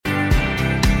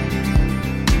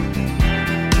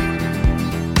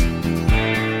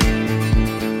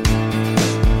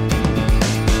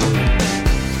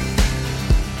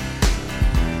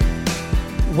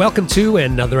Welcome to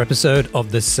another episode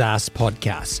of the SaaS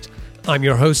podcast. I'm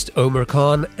your host, Omar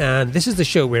Khan, and this is the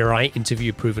show where I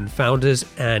interview proven founders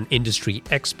and industry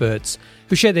experts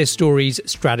who share their stories,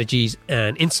 strategies,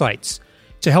 and insights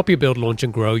to help you build, launch,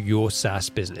 and grow your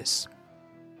SaaS business.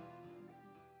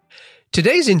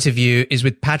 Today's interview is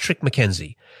with Patrick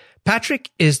McKenzie.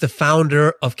 Patrick is the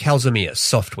founder of Calzomia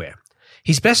Software.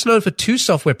 He's best known for two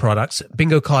software products,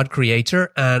 Bingo Card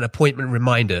Creator and Appointment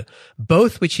Reminder,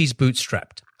 both which he's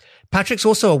bootstrapped. Patrick's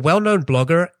also a well-known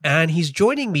blogger, and he's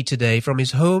joining me today from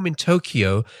his home in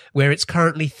Tokyo, where it's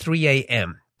currently 3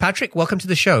 a.m. Patrick, welcome to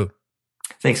the show.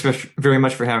 Thanks very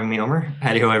much for having me, Omar.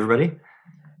 Howdy-ho, everybody.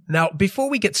 Now, before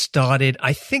we get started,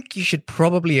 I think you should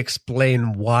probably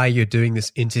explain why you're doing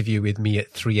this interview with me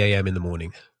at 3 a.m. in the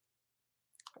morning.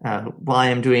 Why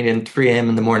I'm doing it at 3 a.m.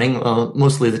 in the morning, well,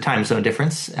 mostly the time zone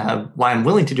difference. Why I'm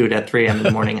willing to do it at 3 a.m. in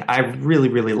the morning, I really,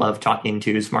 really love talking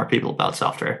to smart people about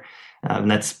software.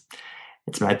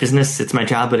 It's my business, it's my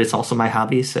job, but it's also my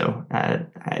hobby. So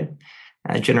I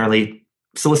generally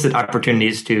solicit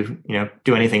opportunities to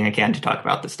do anything I can to talk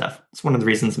about this stuff. It's one of the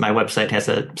reasons my website has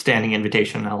a standing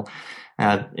invitation.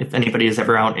 If anybody is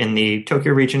ever out in the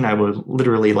Tokyo region, I would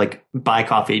literally buy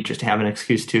coffee just to have an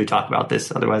excuse to talk about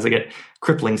this. Otherwise, I get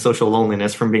crippling social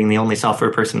loneliness from being the only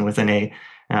software person within a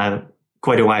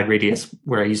quite a wide radius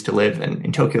where I used to live. And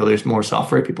in Tokyo, there's more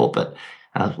software people, but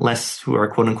less who are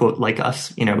quote unquote like us,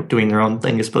 doing their own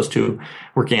thing as opposed to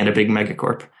working at a big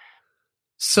megacorp.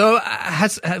 So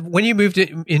when you moved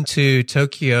into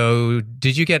Tokyo,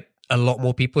 did you get a lot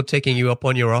more people taking you up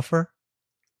on your offer?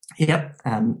 Yep.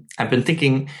 I've been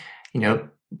thinking,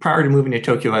 prior to moving to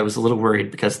Tokyo, I was a little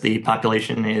worried because the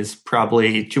population is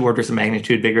probably 2 orders of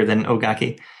magnitude bigger than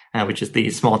Ogaki, which is the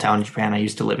small town in Japan I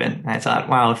used to live in. And I thought,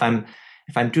 wow, if I'm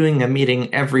doing a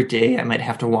meeting every day, I might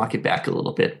have to walk it back a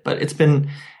little bit. But it's been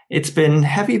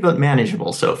heavy but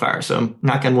manageable so far. So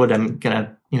knock on wood, I'm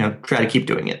gonna try to keep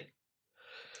doing it.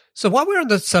 So while we're on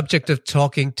the subject of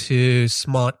talking to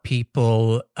smart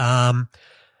people,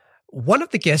 one of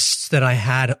the guests that I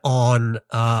had on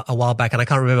a while back, and I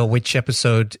can't remember which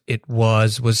episode it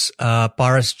was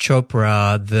Paras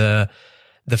Chopra,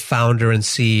 the founder and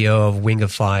CEO of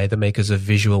Wingify, the makers of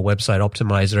Visual Website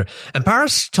Optimizer. And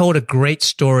Paras told a great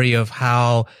story of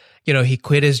how, he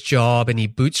quit his job and he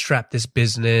bootstrapped this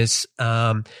business.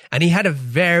 And he had a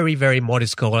very, very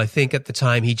modest goal. I think at the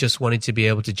time he just wanted to be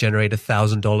able to generate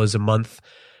 $1,000 a month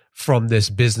from this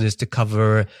business to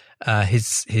cover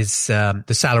the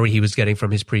salary he was getting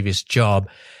from his previous job.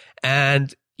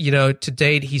 And to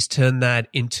date, he's turned that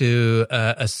into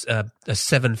a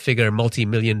 7-figure,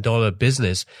 multi-million-dollar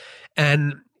business.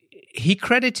 And he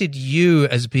credited you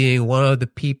as being one of the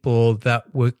people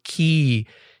that were key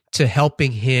to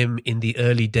helping him in the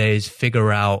early days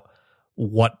figure out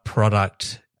what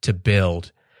product to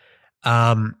build.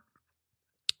 So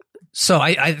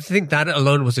I think that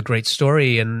alone was a great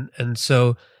story. And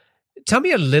so tell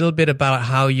me a little bit about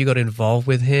how you got involved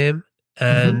with him.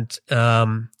 And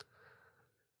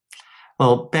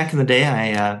well, back in the day,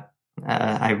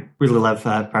 I really love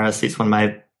Paras. He's one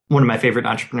of my favorite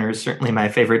entrepreneurs. Certainly, my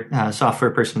favorite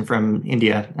software person from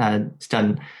India. He's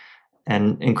done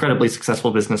an incredibly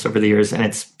successful business over the years, and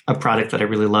it's a product that I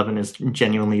really love and is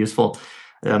genuinely useful.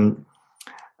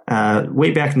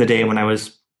 Way back in the day when I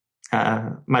was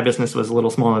my business was a little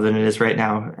smaller than it is right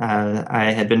now. I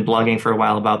had been blogging for a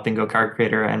while about Bingo Card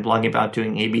Creator and blogging about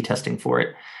doing A/B testing for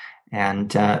it. And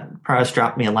Paras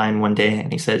dropped me a line one day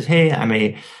and he says, "Hey, I'm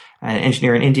an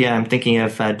engineer in India. I'm thinking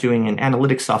of doing an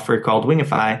analytics software called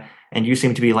Wingify, and you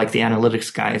seem to be like the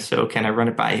analytics guy, so can I run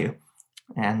it by you?"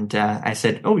 And I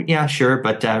said, "Oh, yeah, sure,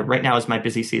 but right now is my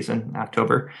busy season,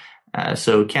 October.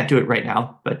 So can't do it right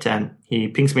now." But he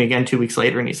pings me again 2 weeks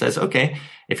later and he says, "Okay,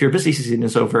 if your busy season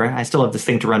is over, I still have this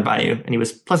thing to run by you." And he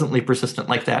was pleasantly persistent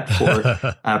like that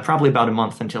for probably about a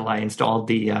month until I installed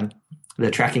the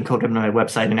tracking code on my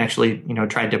website and actually,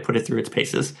 tried to put it through its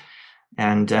paces.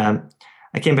 And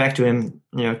I came back to him,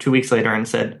 2 weeks later and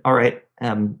said, "All right,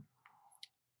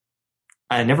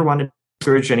 I never wanted to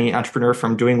discourage any entrepreneur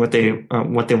from doing what they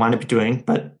want to be doing,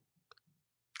 but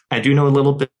I do know a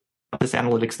little bit this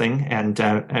analytics thing, and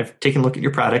I've taken a look at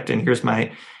your product, and here's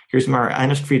my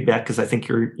honest feedback because I think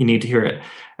you need to hear it.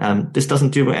 This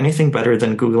doesn't do anything better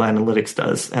than Google Analytics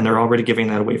does, and they're already giving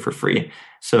that away for free.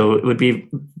 So it would be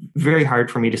very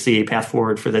hard for me to see a path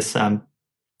forward for this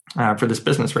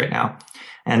business right now."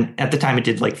 And at the time, it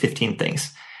did 15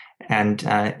 things, and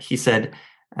he said,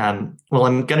 "Well,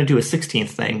 I'm going to do a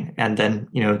 16th thing, and then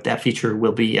that feature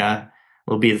will be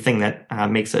the thing that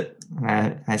makes it."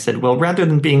 I said, "Well, rather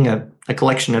than being a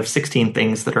collection of 16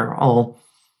 things that are all,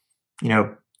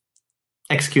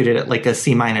 executed at like a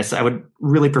C minus. I would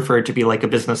really prefer it to be like a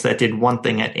business that did one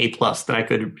thing at A plus that I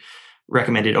could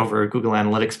recommend it over Google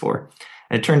Analytics for.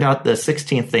 And it turned out the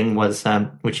 16th thing was,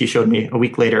 which he showed me a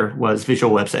week later, was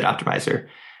Visual Website Optimizer.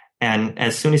 And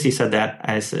as soon as he said that,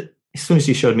 as soon as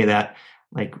he showed me that,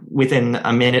 like within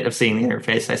a minute of seeing the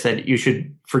interface, I said, you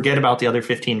should forget about the other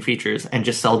 15 features and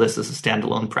just sell this as a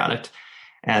standalone product.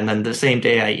 And then the same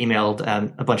day I emailed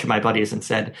a bunch of my buddies and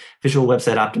said, Visual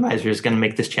Website Optimizer is going to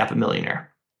make this chap a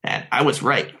millionaire. And I was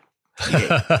right.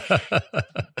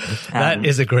 That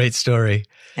is a great story.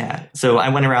 Yeah. So I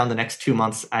went around the next 2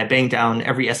 months. I banged down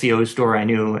every SEO store I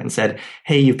knew and said,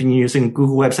 hey, you've been using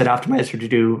Google Website Optimizer to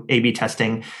do A/B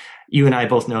testing. You and I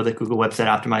both know that Google Website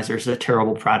Optimizer is a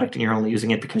terrible product and you're only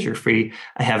using it because you're free.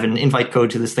 I have an invite code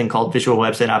to this thing called Visual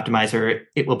Website Optimizer.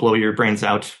 It will blow your brains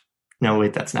out. No,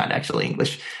 wait, that's not actually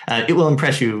English. It will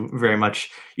impress you very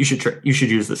much. You should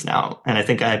use this now. And I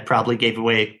think I probably gave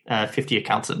away 50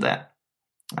 accounts of that.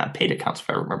 Paid accounts, if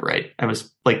I remember right. I was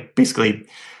like basically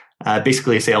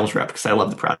a sales rep because I love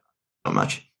the product so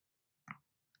much.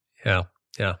 Yeah.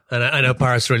 And I know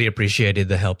Paris really appreciated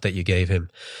the help that you gave him.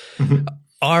 Mm-hmm.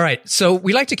 All right. So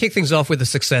we like to kick things off with a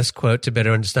success quote to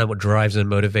better understand what drives and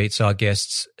motivates our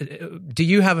guests. Do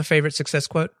you have a favorite success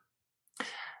quote?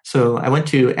 So I went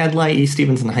to Adlai E.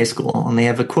 Stevenson High School, and they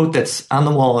have a quote that's on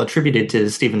the wall attributed to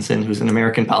Stevenson, who's an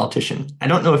American politician. I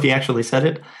don't know if he actually said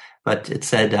it, but it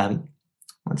said,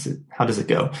 how does it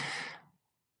go?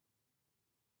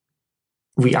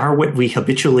 We are what we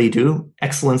habitually do.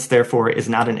 Excellence, therefore, is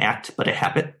not an act, but a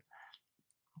habit.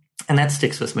 And that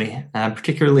sticks with me,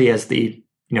 particularly as the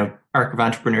arc of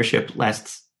entrepreneurship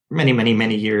lasts many, many,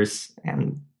 many years.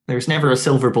 And there's never a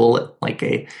silver bullet like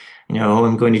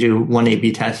I'm going to do one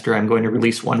A/B test, or I'm going to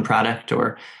release one product,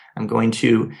 or I'm going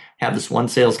to have this one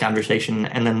sales conversation,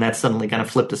 and then that's suddenly going to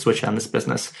flip the switch on this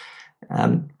business.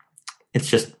 It's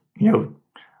just,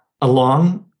 a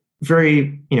long,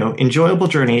 very, enjoyable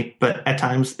journey, but at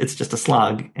times it's just a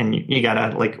slog, and you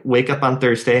gotta wake up on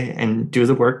Thursday and do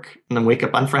the work, and then wake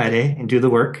up on Friday and do the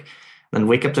work, then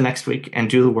wake up the next week and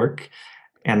do the work.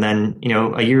 And then,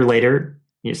 a year later,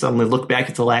 you suddenly look back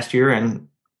at the last year and,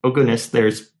 oh goodness,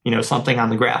 there's, something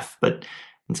on the graph. But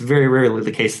it's very rarely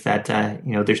the case that,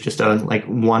 there's just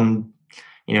one,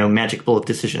 magic bullet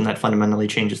decision that fundamentally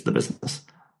changes the business.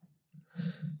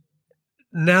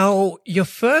 Now, your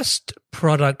first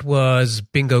product was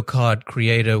Bingo Card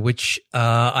Creator, which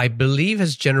I believe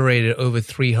has generated over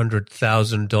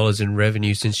 $300,000 in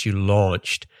revenue since you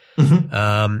launched.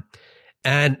 Mm-hmm.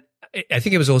 And I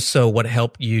think it was also what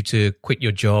helped you to quit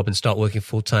your job and start working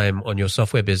full-time on your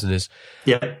software business.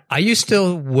 Yeah. Are you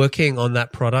still working on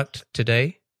that product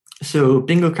today? So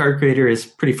Bingo Card Creator is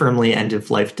pretty firmly end of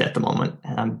life at the moment.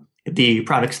 The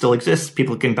product still exists.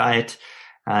 People can buy it.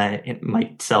 It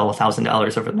might sell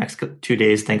 $1,000 over the next 2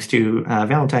 days thanks to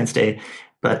Valentine's Day.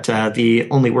 But the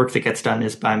only work that gets done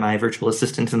is by my virtual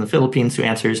assistant in the Philippines who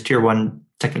answers tier 1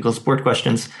 technical support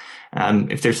questions.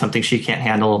 If there's something she can't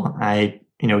handle, it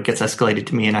gets escalated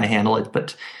to me and I handle it,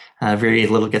 but very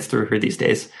little gets through her these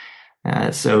days.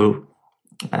 So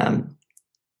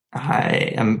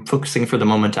I am focusing for the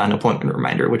moment on Appointment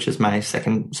Reminder, which is my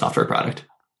second software product.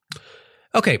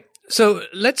 Okay, so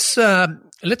let's talk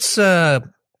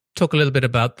a little bit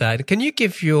about that. Can you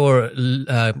give can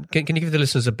you give the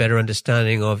listeners a better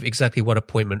understanding of exactly what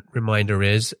Appointment Reminder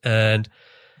is, and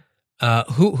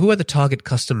who are the target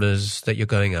customers that you're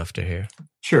going after here?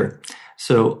 Sure.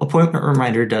 So Appointment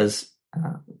Reminder does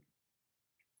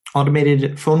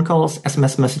automated phone calls,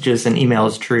 SMS messages, and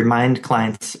emails to remind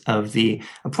clients of the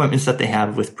appointments that they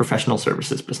have with professional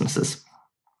services businesses.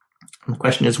 And the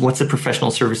question is, what's a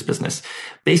professional service business?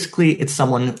 Basically, it's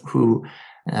someone who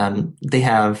they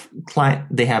have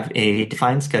a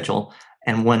defined schedule,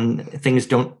 and when things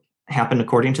don't happen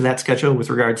according to that schedule with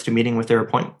regards to meeting with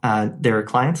their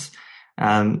clients,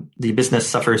 the business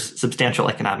suffers substantial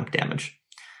economic damage.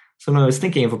 So when I was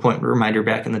thinking of Appointment Reminder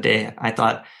back in the day, I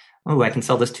thought, I can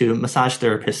sell this to massage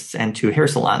therapists and to hair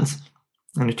salons.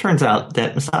 And it turns out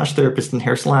that massage therapists and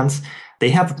hair salons,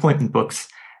 they have appointment books,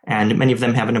 and many of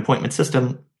them have an appointment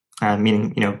system,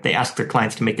 meaning, they ask their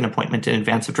clients to make an appointment in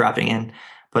advance of dropping in.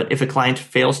 But if a client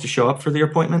fails to show up for their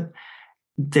appointment,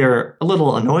 they're a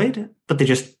little annoyed, but they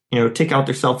just, take out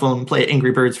their cell phone, play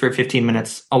Angry Birds for 15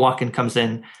 minutes, a walk-in comes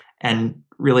in, and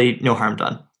really no harm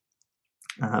done.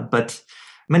 But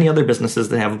many other businesses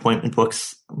that have appointment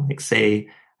books, like say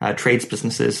trades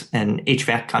businesses, an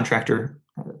HVAC contractor,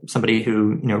 somebody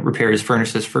who repairs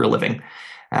furnaces for a living,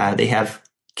 they have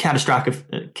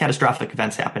catastrophic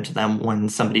events happen to them when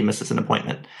somebody misses an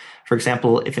appointment. For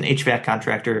example, if an HVAC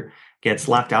contractor gets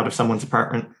locked out of someone's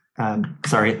apartment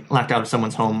locked out of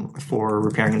someone's home for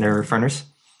repairing their furnace.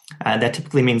 That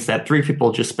typically means that 3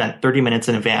 people just spent 30 minutes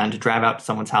in a van to drive out to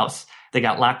someone's house. They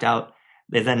got locked out.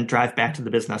 They then drive back to the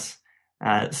business.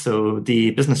 So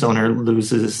the business owner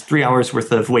loses 3 hours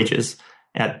worth of wages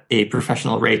at a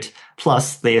professional rate.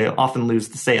 Plus, they often lose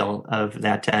the sale of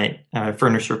that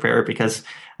furnace repair, because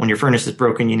when your furnace is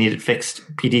broken, you need it fixed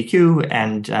PDQ.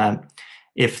 And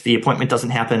if the appointment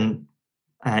doesn't happen,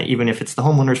 even if it's the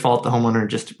homeowner's fault, the homeowner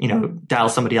just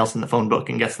dials somebody else in the phone book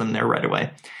and gets them there right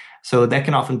away. So that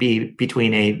can often be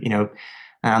between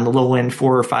on the low end, $400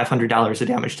 or $500 of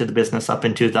damage to the business, up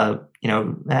into the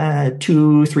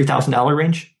 $2,000-$3,000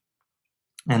 range.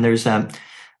 And there's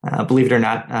believe it or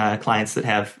not, clients that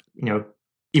have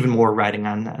even more riding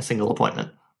on a single appointment.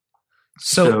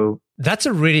 So that's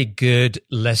a really good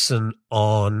lesson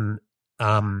on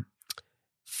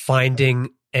finding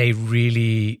a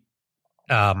really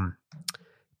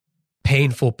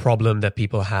painful problem that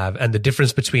people have, and the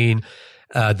difference between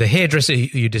the hairdresser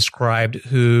you described,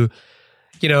 who,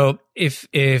 if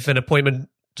an appointment,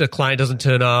 the client doesn't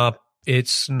turn up,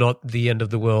 it's not the end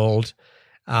of the world.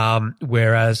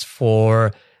 Whereas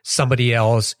for somebody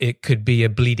else, it could be a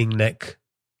bleeding neck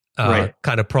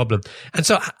kind of problem. And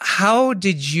so how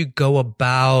did you go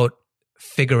about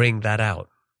figuring that out?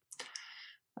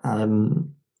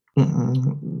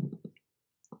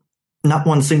 Not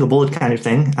one single bullet kind of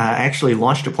thing. I actually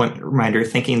launched Appointment Reminder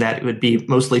thinking that it would be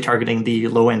mostly targeting the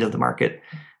low end of the market.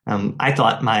 I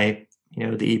thought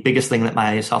the biggest thing that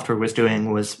my software was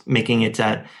doing was making it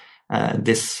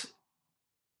this.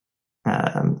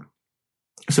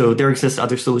 So there exist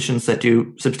other solutions that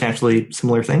do substantially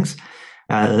similar things,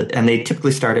 and they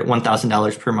typically start at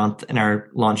 $1,000 per month and are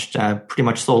launched pretty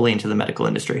much solely into the medical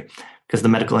industry, because the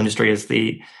medical industry is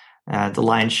the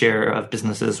lion's share of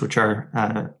businesses which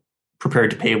are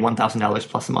prepared to pay $1,000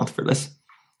 plus a month for this.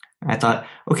 And I thought,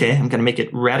 okay, I'm going to make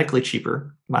it radically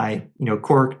cheaper. My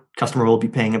core customer will be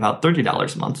paying about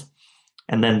 $30 a month,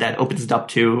 and then that opens it up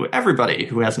to everybody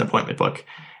who has an appointment book.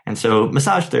 And so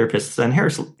massage therapists and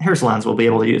hair salons will be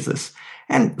able to use this.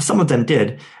 And some of them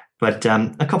did. But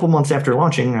a couple months after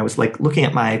launching, I was looking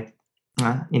at my,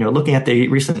 looking at the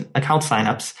recent account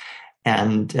signups,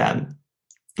 and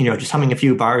just humming a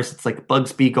few bars. It's like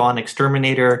Bugs Be Gone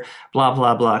Exterminator, blah,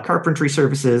 blah, blah, carpentry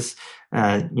services,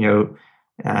 New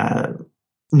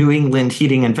England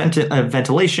Heating and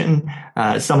Ventilation,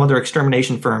 some other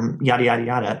extermination firm, yada, yada,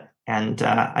 yada. And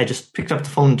I just picked up the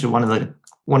phone to one of the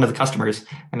customers,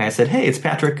 and I said, "Hey, it's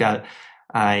Patrick.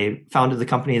 I founded the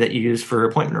company that you use for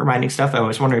appointment reminding stuff. I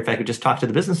was wondering if I could just talk to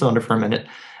the business owner for a minute."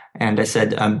 And I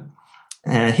said,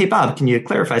 "Hey, Bob, can you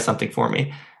clarify something for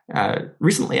me?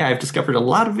 Recently, I've discovered a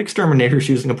lot of exterminators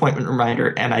using appointment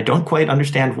reminder, and I don't quite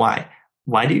understand why.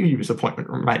 Why do you use appointment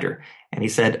reminder?" And he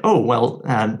said, "Oh, well,"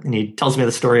 and he tells me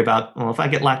the story about, well, if I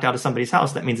get locked out of somebody's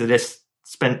house, that means I just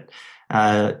spent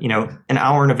an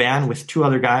hour in a van with 2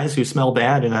 other guys who smell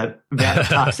bad in a vat of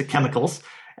toxic chemicals.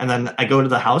 And then I go to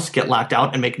the house, get locked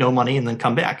out, and make no money, and then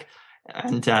come back."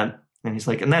 And he's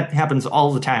like, "And that happens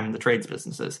all the time in the trades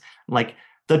businesses." I'm like,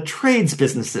 the trades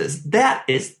businesses,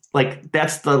 that's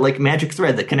the magic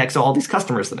thread that connects all these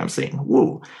customers that I'm seeing.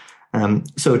 Woo.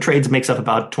 So trades makes up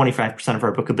about 25% of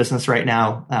our book of business right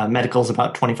now. Medical is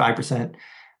about 25%.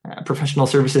 Professional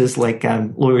services like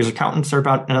lawyers, accountants are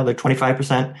about another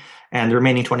 25%. And the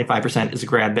remaining 25% is a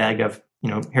grab bag of,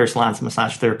 hair salons,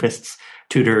 massage therapists,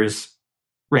 tutors,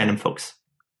 random folks.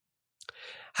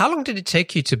 How long did it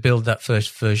take you to build that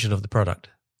first version of the product?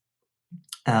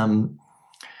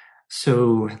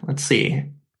 So let's see.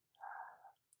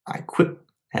 I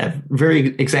have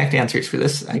very exact answers for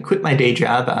this. I quit my day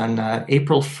job on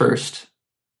April 1st.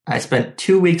 I spent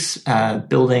 2 weeks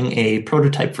building a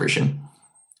prototype version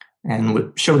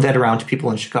and showed that around to people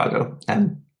in Chicago.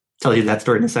 I'll tell you that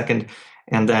story in a second.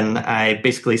 And then I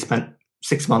basically spent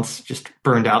 6 months just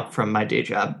burned out from my day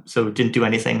job, so didn't do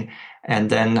anything. And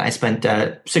then I spent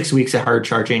 6 weeks of hard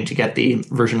charging to get the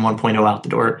version 1.0 out the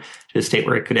door to a state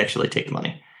where it could actually take the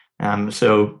money.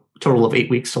 So a total of 8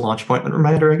 weeks to launch Appointment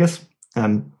Reminder, I guess.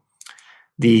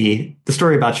 The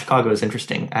story about Chicago is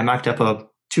interesting. I mocked up a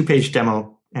 2-page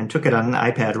demo and took it on an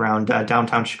iPad around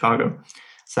downtown Chicago.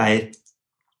 So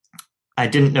I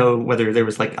didn't know whether there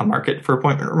was a market for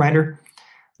Appointment Reminder.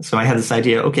 So I had this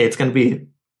idea, okay, it's going to be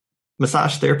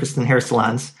massage therapists and hair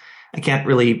salons. I can't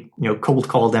really, cold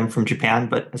call them from Japan,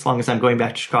 but as long as I'm going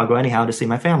back to Chicago anyhow to see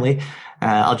my family,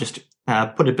 I'll just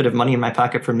put a bit of money in my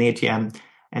pocket from the ATM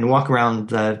and walk around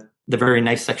the very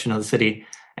nice section of the city.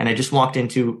 And I just walked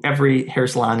into every hair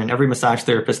salon and every massage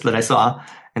therapist that I saw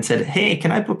and said, "Hey,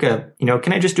 can I book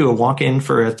can I just do a walk-in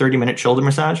for a 30-minute shoulder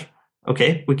massage?"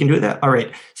 Okay, we can do that. All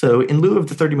right. So in lieu of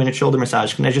the 30-minute shoulder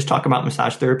massage, can I just talk about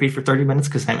massage therapy for 30 minutes?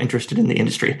 Because I'm interested in the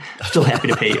industry. Still happy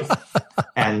to pay you.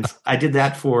 And I did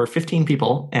that for 15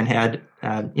 people and had,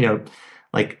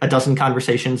 like a dozen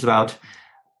conversations about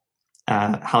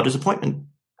how does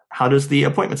the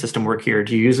appointment system work here?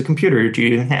 Do you use a computer? Do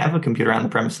you have a computer on the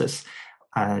premises?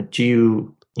 Do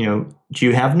you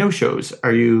have no-shows?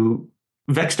 Are you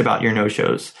vexed about your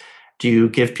no-shows? Do you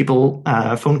give people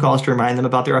phone calls to remind them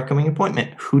about their upcoming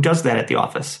appointment? Who does that at the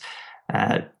office?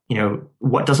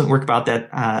 What doesn't work about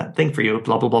that thing for you?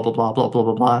 Blah, blah, blah, blah, blah, blah, blah,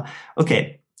 blah, blah.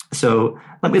 Okay, so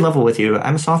let me level with you.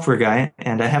 I'm a software guy,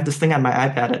 and I have this thing on my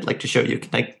iPad I'd like to show you.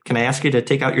 Can I ask you to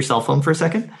take out your cell phone for a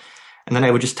second? And then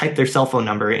I would just type their cell phone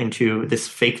number into this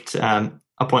faked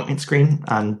appointment screen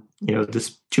on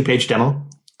this 2-page demo.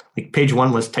 Like page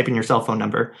 1 was typing your cell phone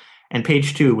number, and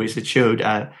page 2 was it showed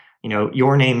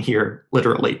your name here,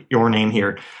 literally your name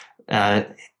here,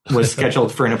 was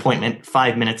scheduled for an appointment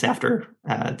 5 minutes after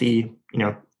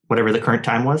whatever the current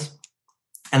time was.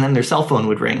 And then their cell phone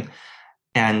would ring,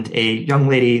 and a young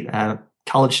lady,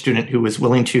 college student who was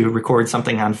willing to record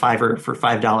something on Fiverr for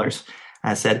 $5,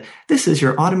 said, "This is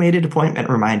your automated appointment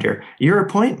reminder. Your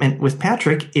appointment with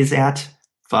Patrick is at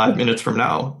 5 minutes from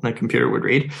now." The computer would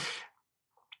read.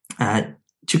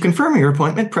 To confirm your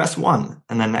appointment, press 1.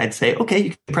 And then I'd say, okay, you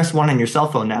can press 1 on your cell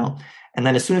phone now. And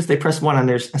then as soon as they press 1 on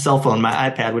their cell phone, my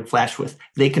iPad would flash with,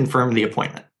 "They confirmed the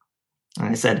appointment." And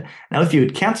I said, now if you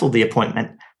had canceled the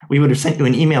appointment, we would have sent you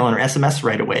an email or SMS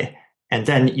right away. And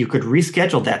then you could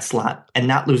reschedule that slot and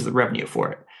not lose the revenue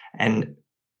for it. And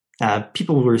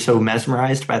people were so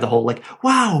mesmerized by the whole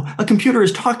wow, a computer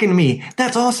is talking to me.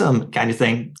 That's awesome kind of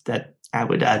thing that I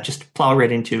would just plow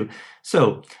right into.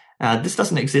 So this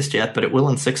doesn't exist yet, but it will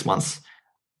in 6 months.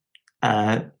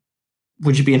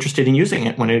 Would you be interested in using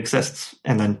it when it exists?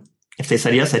 And then if they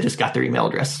said yes, I just got their email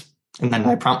address. And then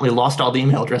I promptly lost all the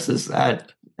email addresses a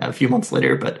few months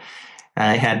later, but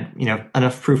I had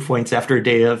enough proof points after a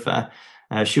day of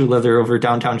shoe leather over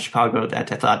downtown Chicago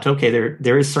that I thought, okay,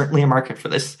 there is certainly a market for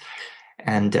this.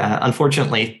 And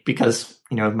unfortunately, because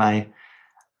my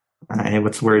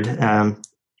what's the word?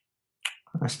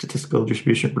 Statistical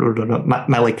distribution,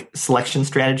 my selection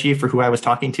strategy for who I was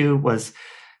talking to was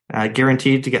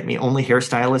guaranteed to get me only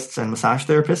hairstylists and massage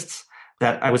therapists.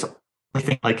 That I was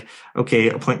thinking okay,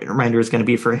 appointment reminder is going to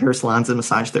be for hair salons and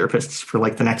massage therapists for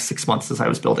the next 6 months as I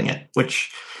was building it,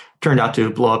 which turned out to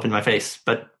blow up in my face.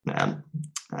 But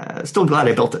still glad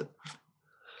I built it.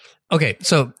 Okay,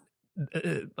 so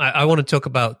I want to talk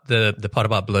about the part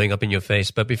about blowing up in your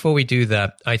face. But before we do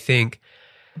that, I think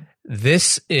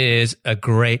this is a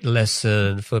great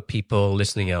lesson for people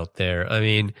listening out there. I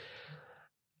mean,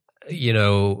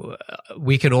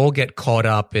 we can all get caught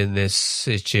up in this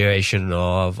situation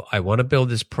of, I want to build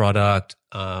this product.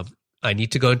 I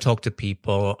need to go and talk to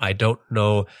people. I don't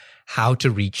know how to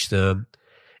reach them.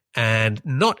 And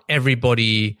not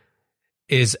everybody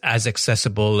is as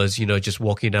accessible as, just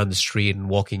walking down the street and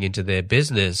walking into their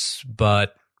business.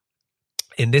 But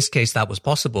in this case, that was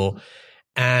possible.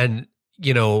 And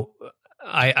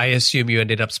I assume you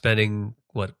ended up spending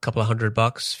a couple of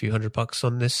 $100, few $100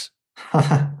 on this.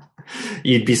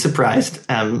 You'd be surprised.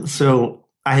 So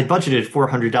I had budgeted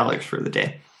 $400 for the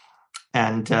day,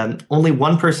 and only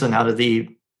one person out of the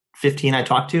 15 I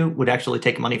talked to would actually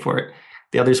take money for it.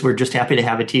 The others were just happy to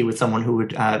have a tea with someone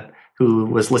who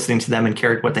was listening to them and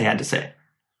cared what they had to say.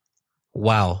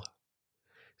 Wow.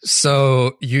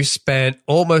 So you spent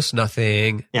almost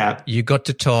nothing. Yeah. You got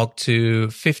to talk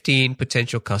to 15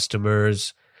 potential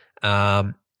customers,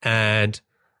 and,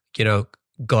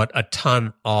 got a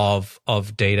ton of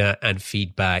data and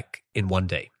feedback in one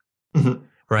day. Mm-hmm.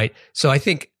 Right. So I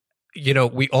think,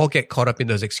 we all get caught up in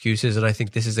those excuses. And I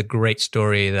think this is a great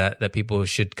story that people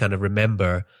should kind of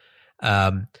remember.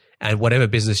 And whatever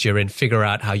business you're in, figure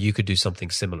out how you could do something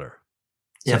similar.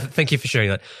 So thank you for sharing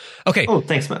that. Okay. Oh,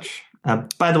 thanks much.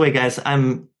 By the way, guys,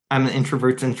 I'm an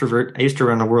introvert's introvert. I used to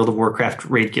run a World of Warcraft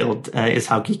raid guild, is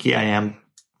how geeky I am.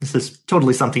 This is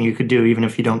totally something you could do, even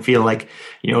if you don't feel like,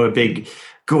 a big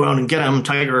go out and get 'em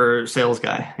tiger sales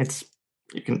guy.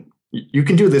 You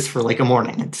can do this for a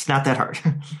morning. It's not that hard.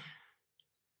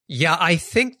 Yeah, I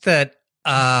think that,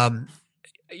 I'm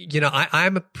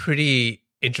a pretty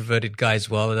introverted guy as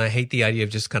well, and I hate the idea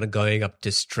of just kind of going up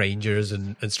to strangers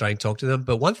and trying to talk to them.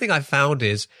 But one thing I've found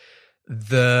is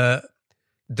the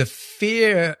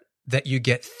fear that you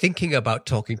get thinking about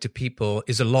talking to people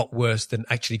is a lot worse than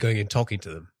actually going and talking to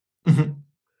them. Mm-hmm.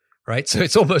 Right? So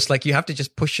it's almost like you have to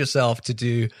just push yourself to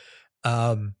do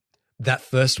that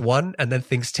first one, and then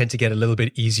things tend to get a little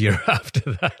bit easier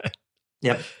after that.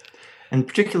 Yep. And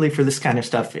particularly for this kind of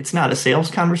stuff, it's not a sales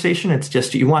conversation. It's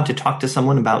just you want to talk to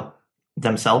someone about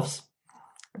themselves.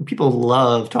 And people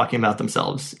love talking about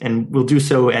themselves and will do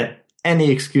so at any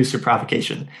excuse or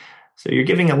provocation. So you're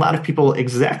giving a lot of people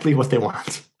exactly what they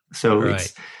want. So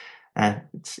Right.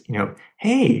 it's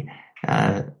hey,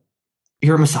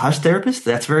 you're a massage therapist?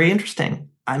 That's very interesting.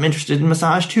 I'm interested in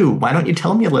massage too. Why don't you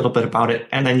tell me a little bit about it?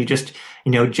 And then you just,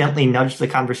 gently nudge the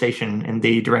conversation in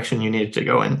the direction you needed to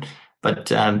go in.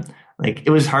 But it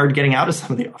was hard getting out of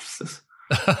some of the offices.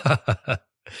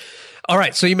 All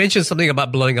right. So you mentioned something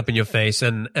about blowing up in your face.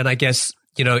 And I guess,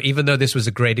 even though this was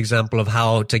a great example of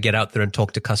how to get out there and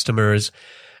talk to customers,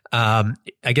 I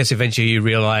guess eventually you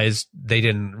realized they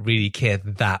didn't really care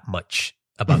that much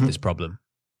about this problem.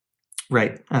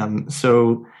 Right.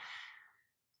 So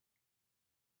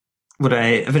what I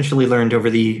eventually learned over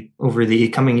the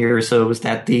coming year or so was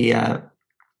that the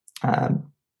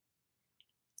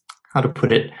how to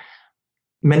put it,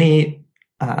 many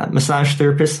massage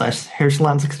therapists / hair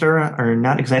salons, etc., are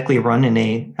not exactly run in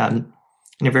a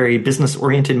very business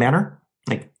oriented manner.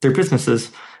 Like they're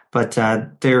businesses, but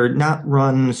they're not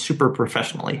run super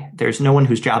professionally. There's no one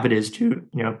whose job it is to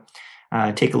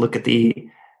take a look at the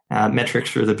metrics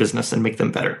for the business and make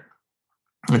them better.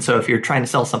 And so if you're trying to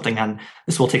sell something on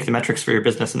this will take the metrics for your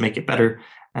business and make it better,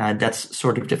 that's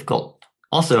sort of difficult.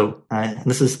 Also,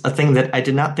 this is a thing that I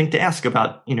did not think to ask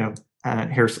about,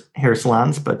 hair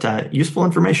salons, but useful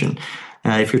information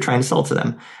if you're trying to sell to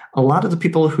them. A lot of the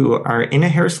people who are in a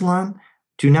hair salon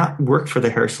do not work for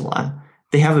the hair salon.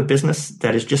 They have a business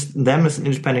that is just them as an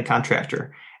independent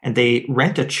contractor, and they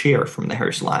rent a chair from the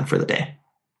hair salon for the day.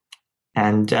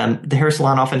 And the hair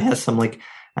salon often has some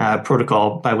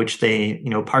protocol by which they,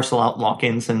 parcel out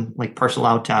walk-ins and parcel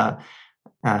out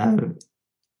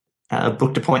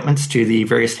booked appointments to the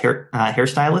various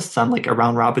hairstylists on a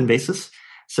round robin basis.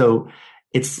 So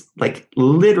it's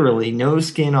literally no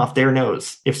skin off their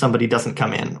nose if somebody doesn't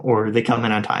come in or they come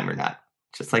in on time or not.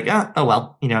 It's just oh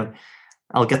well,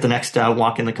 I'll get the next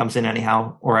walk-in that comes in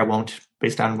anyhow, or I won't,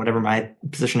 based on whatever my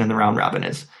position in the round robin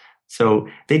is. So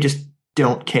they just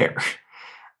don't care.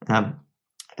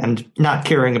 And not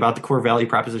caring about the core value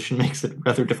proposition makes it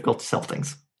rather difficult to sell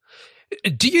things.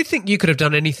 Do you think you could have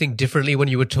done anything differently when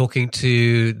you were talking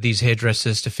to these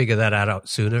hairdressers to figure that out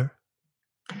sooner?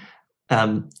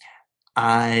 So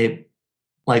I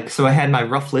had my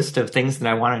rough list of things that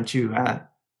I wanted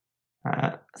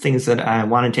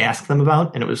to ask them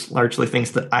about, and it was largely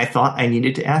things that I thought I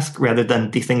needed to ask rather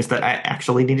than the things that I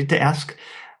actually needed to ask.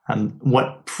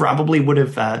 What probably would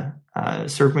have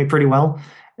served me pretty well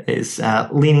is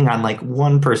leaning on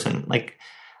one person.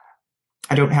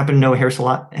 I don't happen to know a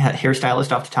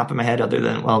hairstylist off the top of my head other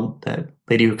than, the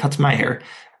lady who cuts my hair.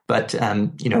 But,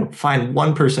 find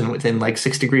one person within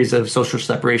 6 degrees of social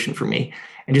separation from me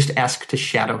and just ask to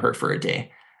shadow her for a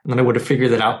day. And then I would have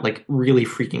figured that out really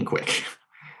freaking quick.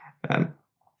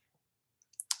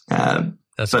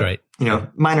 That's great.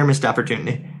 Minor missed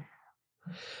opportunity.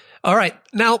 All right.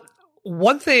 Now,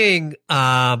 one thing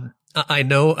I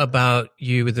know about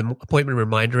you with the appointment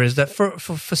reminder is that for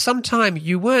some time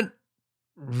you weren't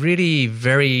really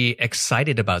very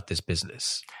excited about this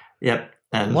business. Yep.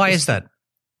 Why is that?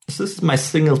 This is my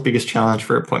single biggest challenge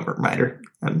for appointment reminder.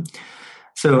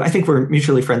 So I think we're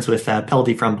mutually friends with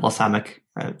Peldy from Balsamic,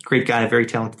 a great guy, a very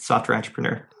talented software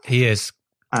entrepreneur. He is.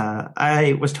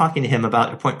 I was talking to him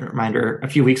about appointment reminder a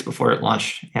few weeks before it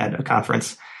launched at a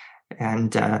conference,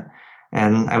 and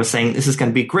I was saying, this is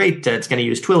going to be great. It's going to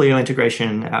use Twilio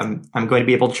integration. I'm going to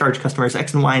be able to charge customers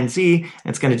X and Y and Z. And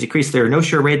it's going to decrease their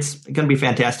no-share rates. It's going to be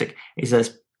fantastic. He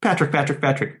says, Patrick,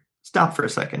 stop for a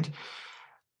second.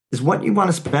 Is what you want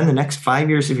to spend the next 5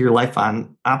 years of your life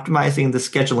on optimizing the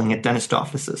scheduling at dentist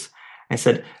offices? I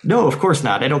said, no, of course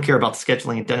not. I don't care about the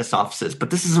scheduling at dentist offices,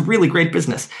 but this is a really great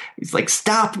business. He's like,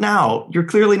 stop now. You're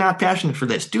clearly not passionate for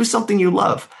this. Do something you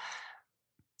love.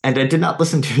 And I did not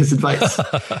listen to his advice.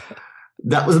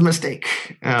 That was a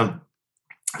mistake.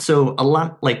 So a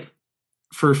lot,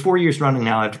 for 4 years running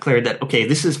now, I've declared that, okay,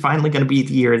 this is finally going to be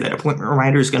the year that appointment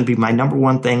reminder is going to be my number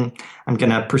one thing. I'm going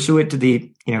to pursue it to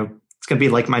it's going to be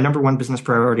my number one business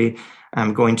priority.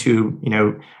 I'm going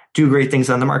to, do great things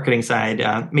on the marketing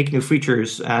side, make new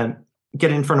features,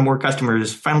 get in front of more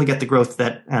customers, finally get the growth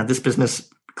that this business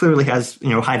clearly has,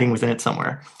 hiding within it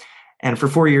somewhere. And for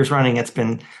 4 years running, it's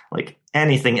been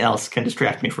anything else can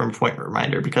distract me from appointment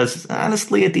reminder, because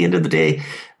honestly, at the end of the day,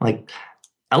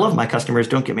 I love my customers.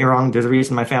 Don't get me wrong. They're the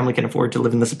reason my family can afford to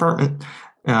live in this apartment.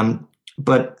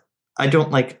 But I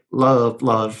don't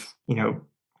love,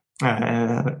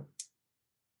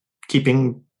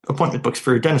 keeping appointment books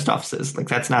for dentist offices.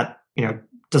 That's not,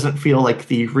 doesn't feel like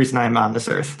the reason I'm on this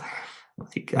earth.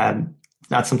 Like,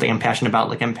 not something I'm passionate about.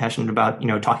 Like I'm passionate about,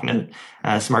 talking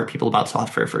to smart people about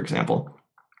software, for example.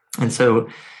 And so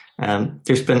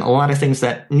there's been a lot of things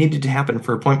that needed to happen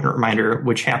for appointment reminder,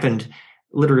 which happened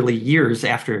literally years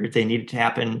after they needed to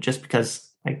happen, just because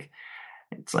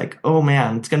it's like, oh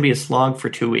man, it's going to be a slog for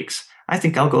 2 weeks. I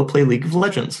think I'll go play League of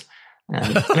Legends.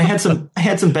 And I had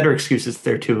some better excuses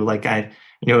there too. Like in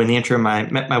the interim, I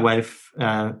met my wife,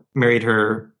 married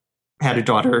her, had a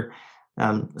daughter.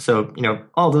 So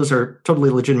all those are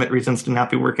totally legitimate reasons to not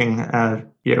be working,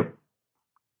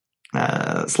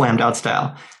 slammed out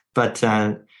style. But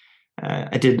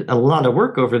I did a lot of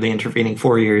work over the intervening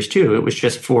 4 years too. It was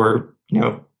just for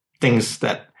things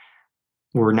that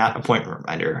were not appointment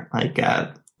reminder, like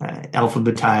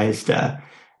alphabetized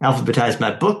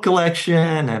my book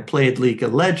collection. I played League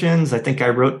of Legends. I think I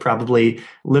wrote probably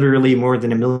literally more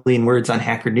than 1 million words on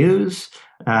Hacker News.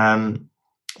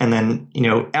 And then,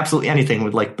 absolutely anything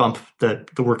would like bump the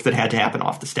work that had to happen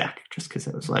off the stack, just because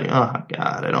it was like, oh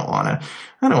God, I don't want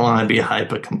to be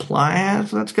HIPAA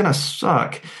compliant. That's going to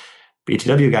suck.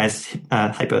 BTW guys,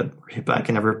 HIPAA, I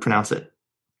can never pronounce it.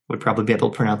 Would probably be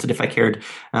able to pronounce it if I cared.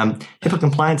 HIPAA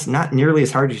compliance, not nearly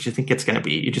as hard as you think it's going to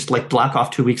be. You just like block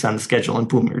off 2 weeks on the schedule and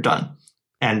boom, you're done.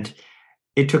 And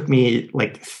it took me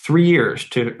like 3 years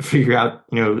to figure out,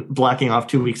 blocking off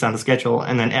 2 weeks on the schedule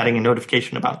and then adding a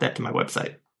notification about that to my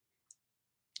website.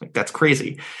 Like that's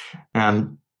crazy.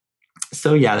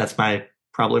 So yeah, that's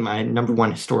probably my number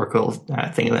one historical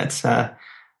thing that's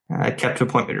kept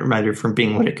appointment reminder from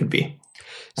being what it could be.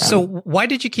 So why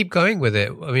did you keep going with it?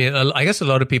 I mean, I guess a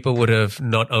lot of people would have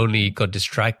not only got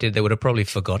distracted, they would have probably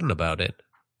forgotten about it.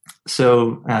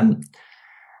 So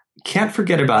can't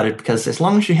forget about it, because as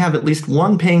long as you have at least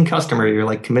one paying customer, you're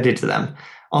like committed to them.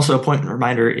 Also, appointment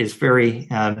reminder is very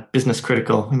business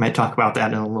critical. We might talk about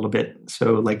that in a little bit.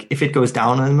 So like if it goes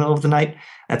down in the middle of the night,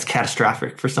 that's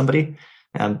catastrophic for somebody.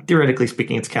 Theoretically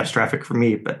speaking, it's catastrophic for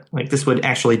me, but like this would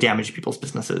actually damage people's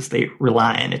businesses. They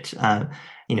rely on it,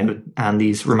 on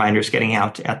these reminders getting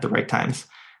out at the right times.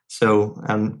 So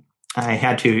I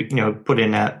had to, put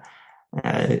in a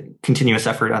continuous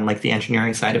effort on like the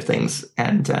engineering side of things,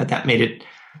 and that made it,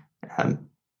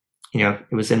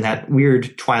 it was in that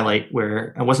weird twilight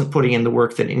where I wasn't putting in the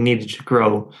work that it needed to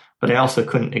grow, but I also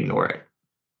couldn't ignore it.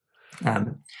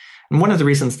 And one of the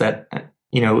reasons that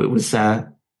it was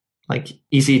like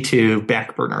easy to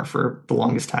back burner for the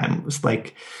longest time was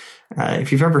like,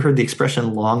 if you've ever heard the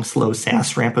expression long, slow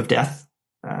SaaS ramp of death,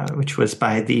 which was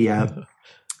by the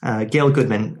Gail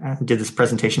Goodman, did this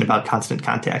presentation about constant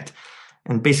contact.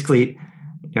 And basically,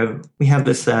 we have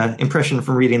this impression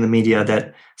from reading the media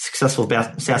that successful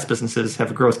SaaS businesses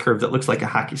have a growth curve that looks like a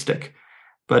hockey stick.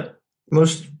 But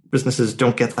most businesses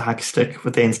don't get the hockey stick.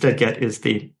 What they instead get is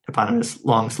the eponymous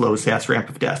long, slow SaaS ramp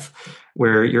of death,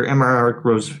 where your MRR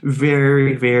grows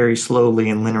very, very slowly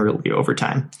and linearly over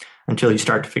time until you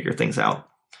start to figure things out.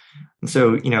 And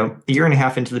so, a year and a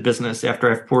half into the business, after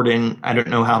I've poured in, I don't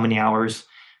know how many hours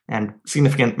and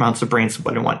significant amounts of brain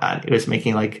sweat and whatnot, it was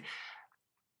making like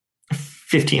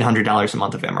 $1,500 a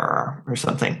month of MRR or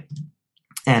something.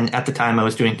 And at the time I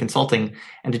was doing consulting,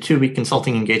 and a 2-week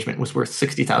consulting engagement was worth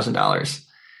 $60,000.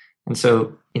 And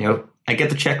so, I get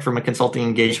the check from a consulting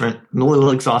engagement. I'm a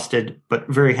little exhausted, but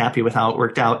very happy with how it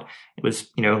worked out. It was,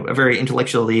 a very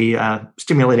intellectually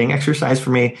stimulating exercise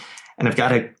for me. And I've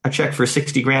got a check for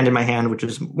 $60,000 in my hand, which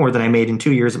is more than I made in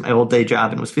 2 years of my old day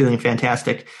job, and was feeling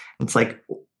fantastic. And it's like,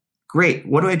 great.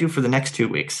 What do I do for the next 2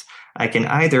 weeks? I can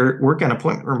either work on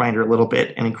appointment reminder a little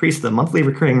bit and increase the monthly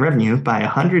recurring revenue by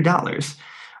 $100,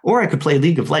 or I could play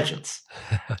League of Legends.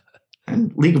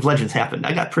 And League of Legends happened.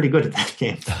 I got pretty good at that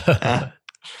game,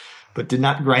 but did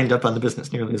not grind up on the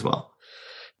business nearly as well.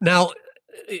 Now,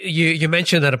 you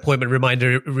mentioned that appointment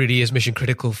reminder really is mission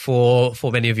critical for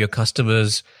many of your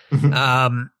customers.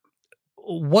 Mm-hmm.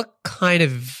 What kind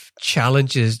of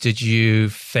challenges did you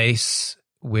face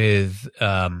with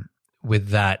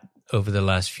that over the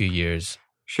last few years?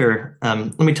 Sure.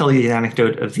 Let me tell you the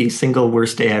anecdote of the single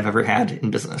worst day I've ever had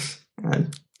in business.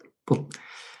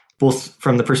 Both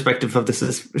from the perspective of this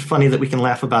is funny that we can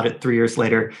laugh about it 3 years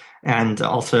later. And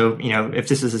also, if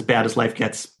this is as bad as life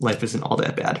gets, life isn't all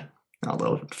that bad,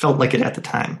 although it felt like it at the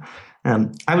time.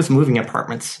 I was moving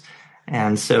apartments.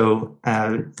 And so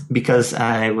because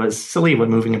I was silly when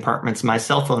moving apartments, my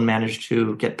cell phone managed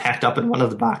to get packed up in one of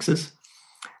the boxes.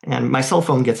 And my cell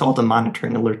phone gets all the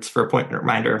monitoring alerts for appointment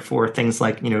reminder for things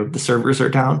like, the servers are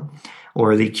down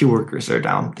or the queue workers are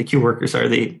down. The queue workers are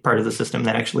the part of the system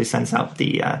that actually sends out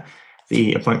the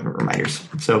appointment reminders.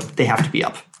 So they have to be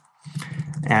up.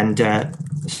 And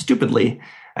stupidly,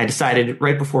 I decided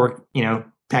right before,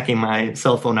 packing my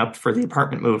cell phone up for the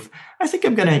apartment move. I think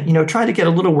I'm going to, try to get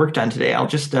a little work done today. I'll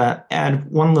just add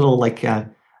one little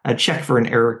a check for an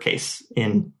error case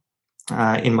in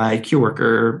my queue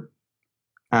worker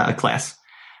class.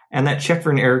 And that check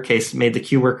for an error case made the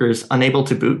queue workers unable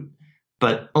to boot,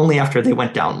 but only after they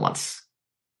went down once.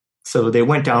 So they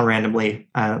went down randomly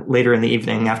later in the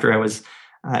evening after I was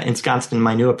ensconced in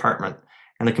my new apartment.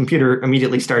 And the computer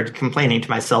immediately started complaining to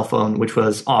my cell phone, which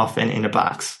was off and in a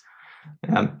box.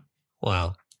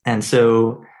 Wow. And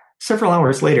so several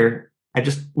hours later, I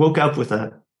just woke up with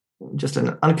just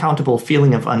an unaccountable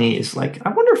feeling of unease. Like, I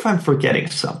wonder if I'm forgetting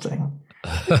something.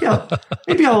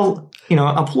 Maybe I'll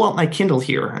pull out my Kindle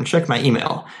here and check my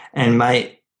email. And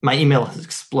my email has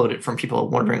exploded from people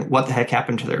wondering what the heck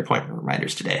happened to their appointment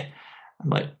reminders today. I'm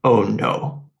like, oh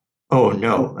no.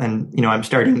 And, I'm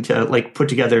starting to put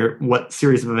together what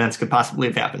series of events could possibly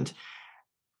have happened.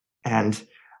 And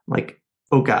like,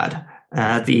 oh God,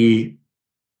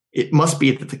 it must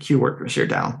be that the queue workers are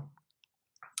down.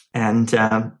 And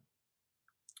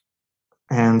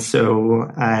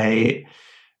so I,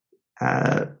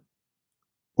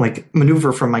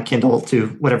 maneuver from my Kindle to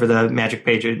whatever the magic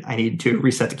page I need to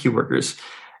reset the queue workers.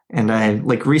 And I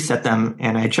reset them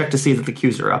and I check to see that the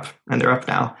queues are up, and they're up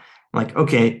now. I'm like,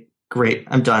 okay, great,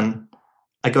 I'm done.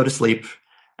 I go to sleep.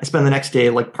 I spend the next day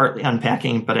partly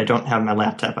unpacking, but I don't have my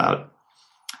laptop out.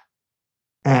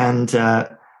 And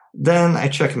then I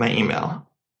check my email.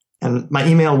 And my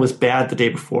email was bad the day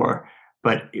before,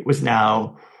 but it was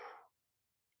now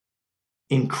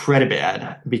incredibly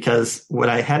bad, because what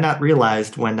I had not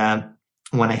realized when I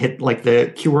hit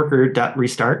the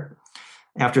queueworker.restart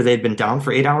after they'd been down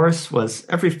for 8 hours was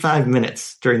every 5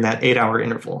 minutes during that 8-hour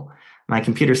interval, my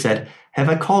computer said, have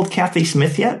I called Kathy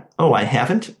Smith yet? Oh, I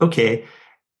haven't? Okay.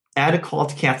 Add a call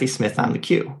to Kathy Smith on the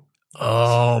queue.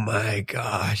 Oh my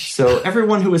gosh. So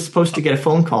everyone who was supposed to get a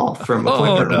phone call from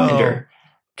appointment reminder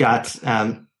got,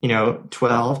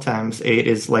 12 times 8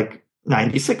 is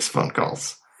 96 phone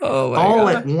calls. Oh my all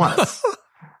God. At once.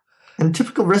 And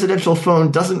typical residential phone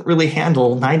doesn't really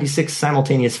handle 96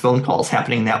 simultaneous phone calls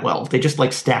happening that well. They just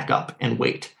stack up and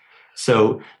wait.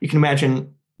 So you can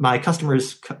imagine my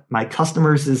customers'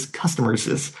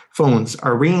 phones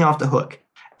are ringing off the hook.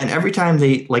 And every time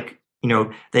they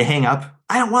they hang up,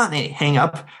 I don't want any hang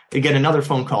up. They get another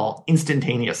phone call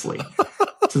instantaneously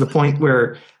to the point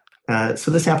where,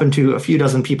 so this happened to a few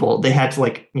dozen people. They had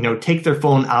to take their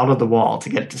phone out of the wall to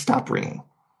get it to stop ringing.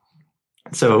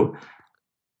 So,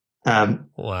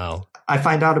 wow. I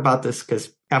find out about this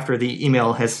because after the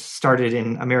email has started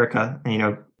in America,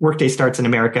 Workday starts in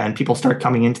America and people start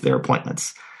coming into their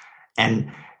appointments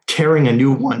and tearing a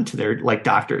new one to their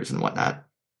doctors and whatnot.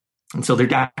 And so their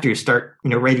doctors start,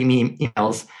 writing me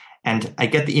emails, and I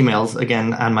get the emails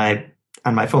again on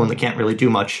my phone that can't really do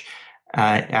much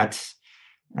at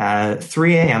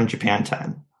 3 a.m. Japan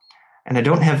time. And I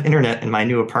don't have internet in my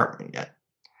new apartment yet.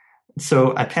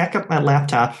 So I pack up my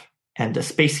laptop and a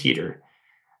space heater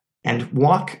and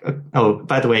walk. Oh,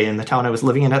 by the way, in the town I was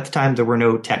living in at the time, there were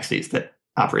no taxis that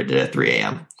operated at 3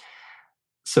 a.m.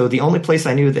 So the only place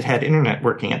I knew that had internet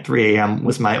working at 3 a.m.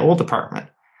 was my old apartment.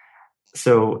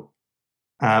 So,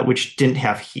 which didn't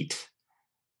have heat,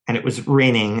 and it was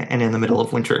raining and in the middle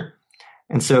of winter.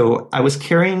 And so I was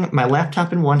carrying my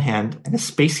laptop in one hand and a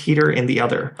space heater in the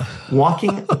other,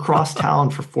 walking across town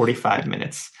for 45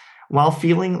 minutes while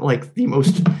feeling like the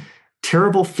most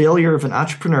terrible failure of an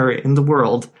entrepreneur in the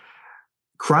world,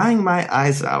 crying my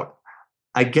eyes out.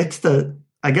 I get to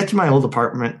my old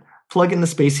apartment, plug in the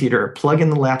space heater, plug in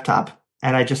the laptop,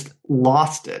 and I just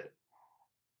lost it.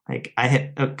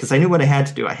 Because I knew what I had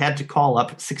to do. I had to call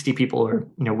up 60 people or,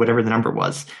 whatever the number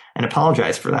was, and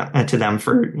apologize for that to them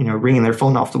for, ringing their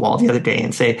phone off the wall the other day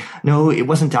and say, no, it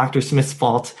wasn't Dr. Smith's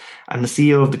fault. I'm the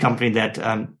CEO of the company that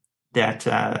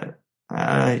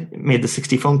made the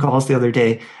 60 phone calls the other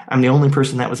day. I'm the only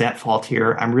person that was at fault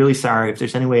here. I'm really sorry. If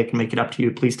there's any way I can make it up to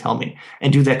you, please tell me.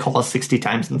 And do that call 60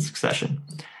 times in succession.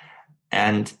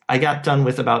 And I got done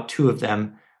with about 2 of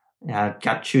them,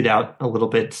 got chewed out a little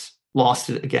bit, lost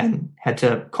it again, had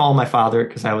to call my father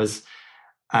because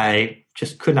I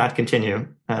just could not continue.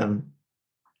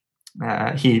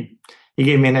 He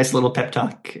gave me a nice little pep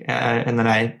talk, and then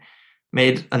I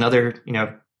made another,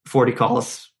 40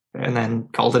 calls and then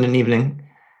called it an evening.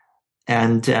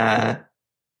 And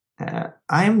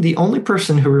I'm the only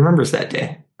person who remembers that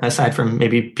day, aside from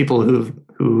maybe people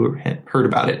who had heard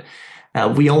about it.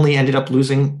 We only ended up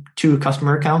losing 2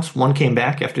 customer accounts. One came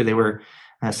back after they were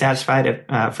satisfied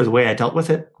for the way I dealt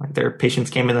with it. Their patients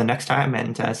came in the next time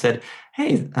and said,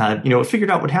 hey, I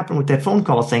figured out what happened with that phone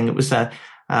call thing. It was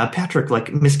Patrick like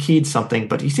miskeyed something,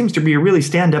 but he seems to be a really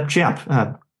stand-up chap.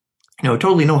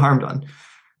 Totally no harm done.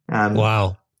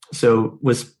 Wow. So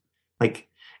was like,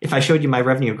 if I showed you my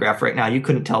revenue graph right now, you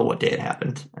couldn't tell what day it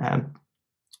happened.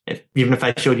 Even if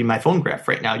I showed you my phone graph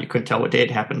right now, you couldn't tell what day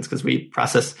it happens, because we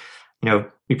process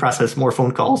more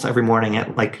phone calls every morning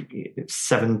at like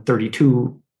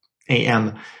 7:32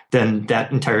 a.m. than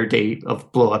that entire day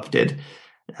of blow up did.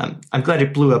 I'm glad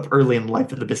it blew up early in the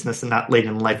life of the business and not late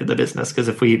in the life of the business, because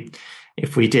if we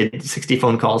did 60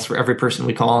 phone calls for every person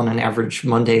we call on an average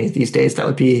Monday these days, that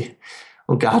would be,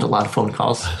 oh God, a lot of phone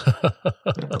calls.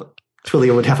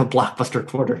 Twilio would have a blockbuster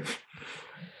quarter.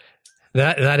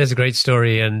 That is a great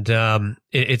story, and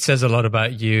it says a lot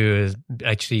about you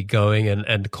actually going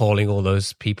and calling all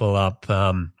those people up.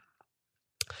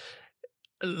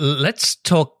 Let's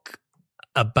talk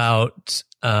about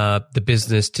the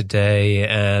business today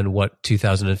and what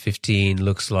 2015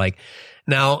 looks like.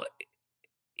 Now,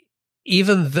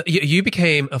 you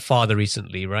became a father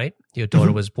recently, right? Your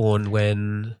daughter was born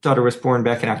when? Daughter was born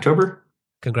back in October.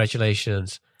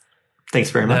 Congratulations. Thanks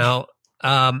very much.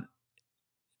 Now,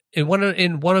 in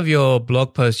one of your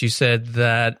blog posts, you said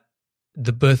that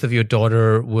the birth of your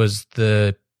daughter was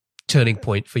the turning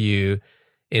point for you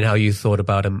in how you thought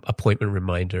about an appointment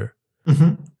reminder.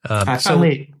 Mm-hmm.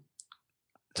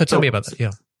 So tell me about that.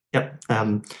 Yeah. Yep.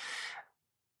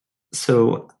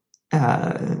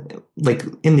 Like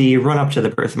in the run up to the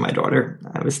birth of my daughter,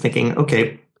 I was thinking,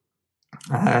 okay,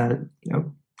 I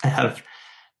have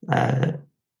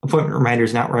appointment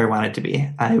reminders not where I want it to be.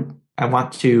 I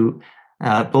want to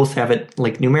both have it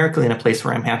like numerically in a place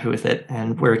where I'm happy with it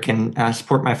and where it can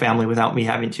support my family without me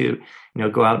having to,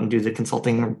 go out and do the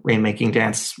consulting rainmaking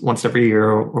dance once every year,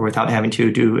 or without having to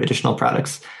do additional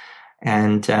products.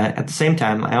 And at the same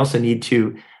time, I also need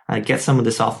to get some of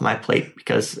this off my plate,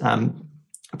 because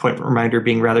appointment reminder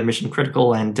being rather mission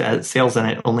critical, and sales on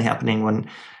it only happening when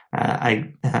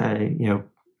I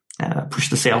push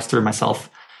the sales through myself,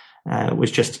 it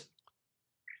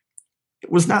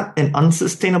was not an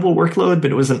unsustainable workload, but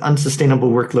it was an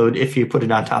unsustainable workload if you put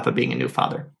it on top of being a new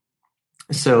father.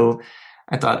 So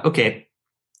I thought, okay,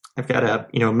 I've got to,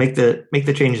 make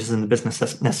the changes in the business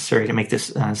that's necessary to make this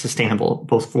sustainable,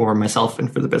 both for myself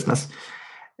and for the business.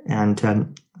 And so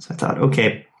I thought,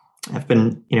 okay, I've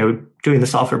been, doing the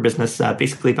software business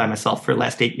basically by myself for the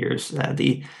last 8 years.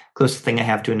 The closest thing I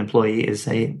have to an employee is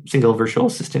a single virtual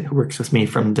assistant who works with me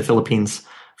from the Philippines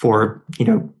for,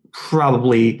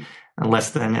 probably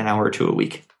less than an hour or two a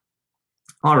week.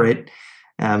 All right.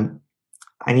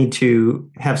 I need to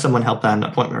have someone help on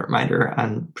appointment reminder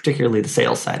on particularly the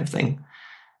sales side of thing.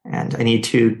 And I need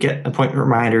to get appointment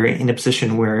reminder in a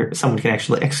position where someone can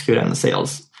actually execute on the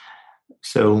sales.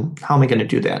 So how am I going to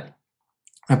do that?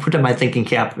 I put on my thinking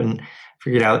cap and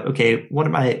figured out, okay, what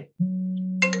am I?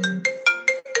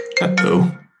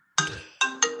 Uh-oh.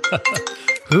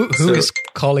 Who is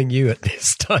calling you at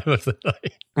this time of the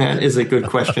night? That is a good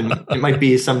question. It might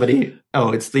be somebody.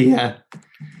 Oh, it's the.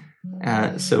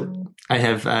 So I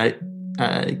have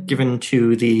given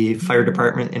to the fire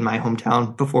department in my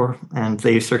hometown before, and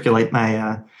they circulate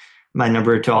my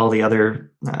number to all the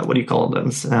other what do you call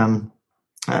them?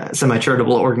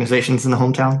 Semi-charitable organizations in the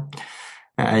hometown.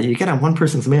 You get on one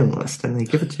person's mailing list, and they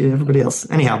give it to everybody else.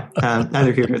 Anyhow,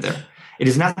 neither here nor there. It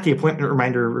is not the appointment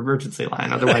reminder emergency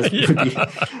line. Otherwise,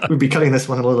 we'd be cutting this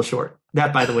one a little short.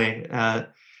 That, by the way,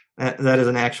 that is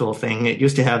an actual thing. It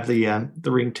used to have the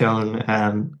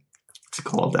ringtone. It's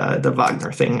called the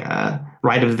Wagner thing,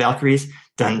 Ride of the Valkyries.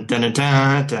 Dun dun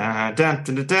dun dun dun dun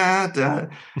dun dun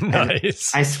dun.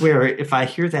 Nice. I swear, if I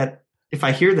hear that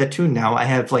tune now, I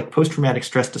have like post-traumatic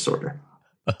stress disorder.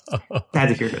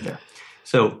 Neither here nor there.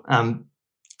 So,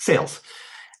 sales.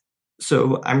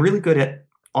 So I'm really good at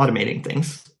automating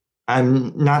things.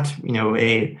 I'm not,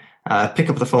 a pick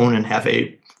up the phone and have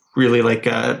a really like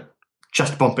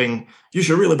chest bumping, you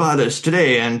should really buy this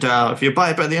today, and if you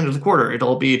buy it by the end of the quarter,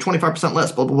 it'll be 25%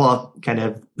 less, blah, blah, blah, kind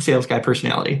of sales guy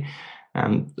personality.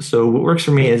 So what works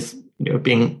for me is,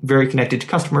 being very connected to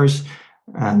customers,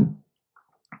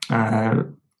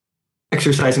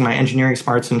 exercising my engineering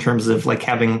smarts in terms of like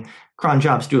having cron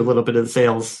jobs do a little bit of the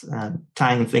sales,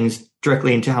 tying things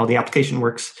directly into how the application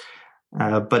works,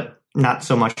 but not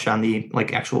so much on the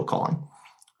like actual calling.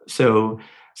 So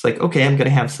it's like, okay, I'm going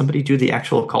to have somebody do the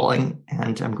actual calling,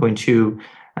 and I'm going to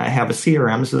have a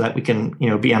CRM so that we can,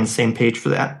 be on the same page for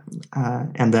that.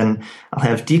 And then I'll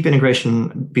have deep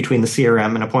integration between the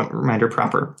CRM and appointment reminder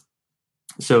proper.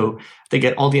 So they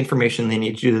get all the information they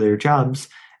need to do their jobs.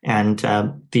 And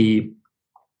from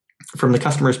the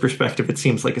customer's perspective, it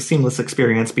seems like a seamless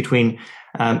experience between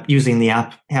using the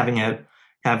app, having a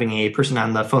having a person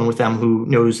on the phone with them who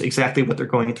knows exactly what they're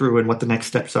going through and what the next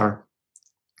steps are,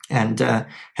 and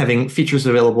having features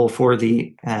available for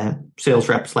the sales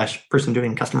rep / person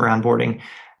doing customer onboarding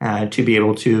to be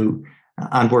able to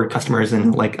onboard customers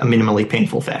in like a minimally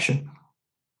painful fashion.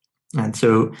 And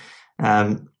so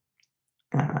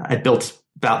I built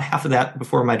about half of that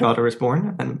before my daughter was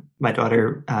born, and my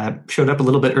daughter showed up a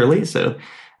little bit early, so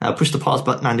pushed the pause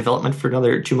button on development for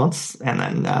another 2 months, and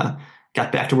then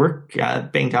got back to work,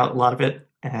 banged out a lot of it,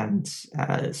 and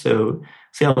so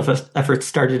sales efforts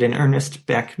started in earnest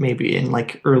back maybe in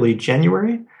like early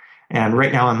January. And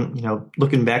right now I'm,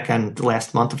 looking back on the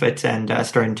last month of it and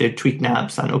starting to tweak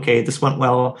knobs on, okay, this went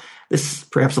well, this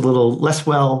perhaps a little less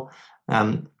well.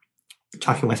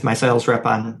 Talking with my sales rep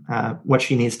on what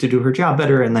she needs to do her job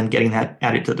better, and then getting that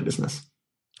added to the business.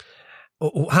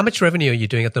 How much revenue are you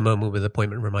doing at the moment with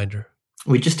Appointment Reminder?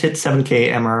 We just hit 7K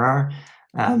MRR.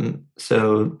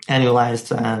 So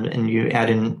annualized, and you add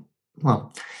in,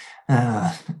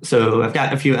 so I've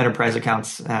got a few enterprise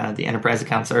accounts. The enterprise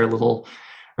accounts are a little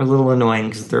annoying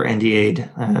because they're NDA'd.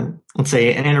 Let's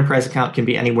say an enterprise account can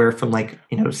be anywhere from like,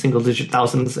 single digit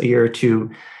thousands a year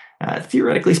to,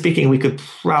 theoretically speaking, we could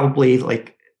probably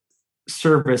like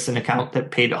service an account that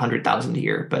paid 100,000 a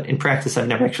year, but in practice, I've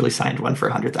never actually signed one for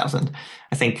 100,000.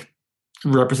 I think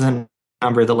representative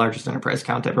number, the largest enterprise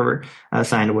account I've ever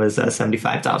signed was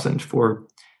 75,000 for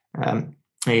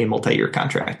a multi-year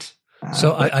contract.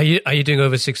 So are you doing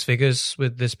over six figures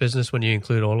with this business when you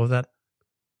include all of that?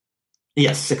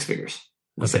 Yes, six figures.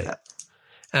 We'll say that.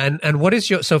 And what is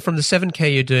so from the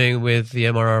 7K you're doing with the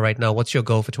MRR right now, what's your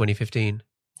goal for 2015?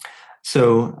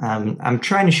 So I'm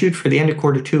trying to shoot for the end of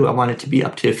quarter 2. I want it to be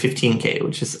up to 15K,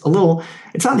 which is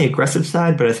it's on the aggressive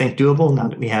side, but I think doable now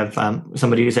that we have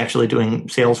somebody who's actually doing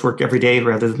sales work every day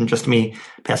rather than just me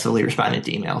passively responding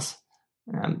to emails.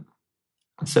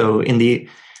 So in the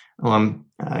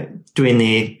doing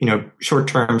the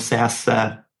short-term SaaS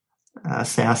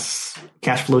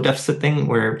cash flow deficit thing,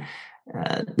 where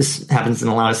this happens in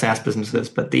a lot of SaaS businesses,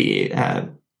 but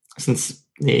since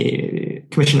the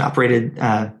commission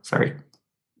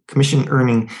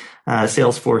earning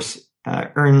sales force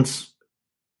earns,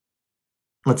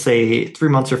 let's say 3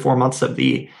 months or 4 months of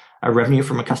the revenue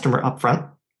from a customer upfront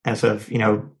as of,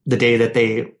 the day that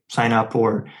they sign up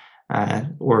or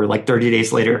like 30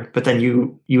 days later, but then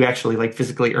you actually like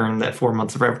physically earn that 4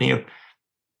 months of revenue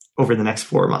over the next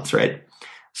 4 months, right?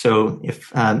 So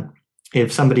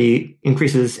if somebody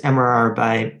increases MRR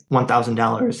by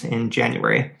 $1,000 in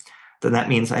January, then that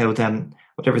means I owe them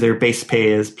whatever their base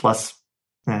pay is plus,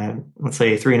 let's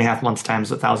say 3.5 months times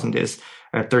 1,000 is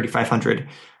 3,500.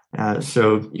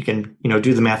 So you can,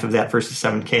 do the math of that versus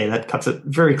 7K. That cuts it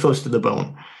very close to the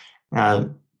bone.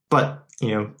 But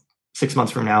 6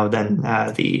 months from now, then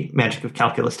the magic of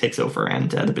calculus takes over,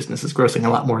 and the business is grossing a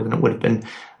lot more than it would have been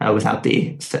without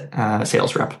the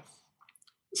sales rep.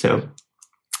 So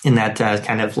in that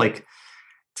kind of like,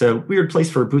 it's a weird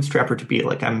place for a bootstrapper to be.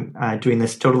 Like I'm doing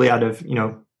this totally out of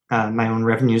my own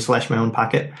revenue / my own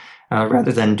pocket,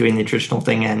 rather than doing the traditional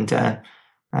thing and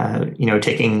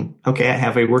taking, okay, I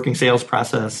have a working sales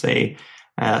process, a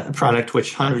product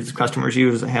which hundreds of customers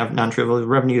use, I have non-trivial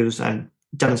revenues, and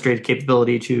demonstrated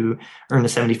capability to earn a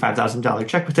 $75,000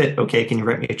 check with it. Okay, can you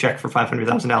write me a check for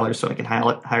 $500,000 so I can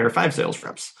hire 5 sales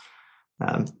reps?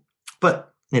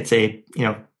 But it's a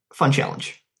fun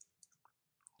challenge.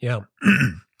 Yeah.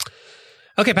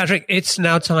 Okay, Patrick, it's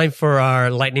now time for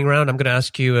our lightning round. I'm going to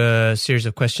ask you a series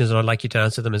of questions, and I'd like you to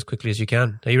answer them as quickly as you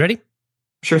can. Are you ready?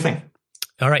 Sure thing.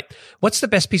 All right. What's the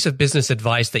best piece of business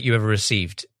advice that you ever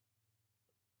received?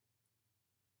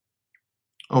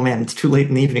 Oh man, it's too late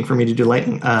in the evening for me to do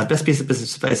lightning. Best piece of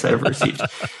business advice I ever received.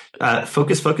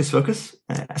 Focus.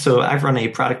 So I've run a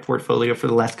product portfolio for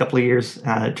the last couple of years.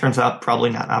 It turns out probably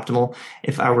not optimal.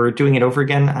 If I were doing it over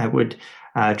again, I would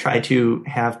try to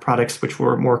have products which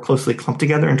were more closely clumped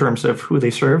together in terms of who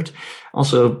they served.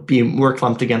 Also be more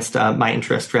clumped against my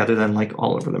interest rather than like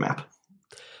all over the map.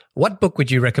 What book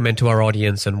would you recommend to our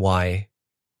audience and why?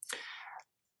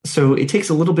 So it takes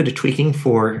a little bit of tweaking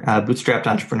for bootstrapped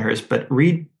entrepreneurs, but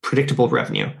read Predictable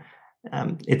Revenue.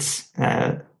 It's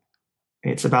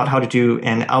about how to do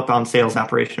an outbound sales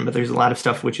operation, but there's a lot of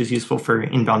stuff which is useful for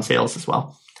inbound sales as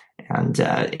well. And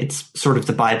it's sort of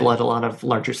the Bible at a lot of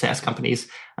larger SaaS companies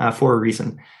for a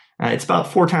reason. It's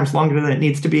about 4 times longer than it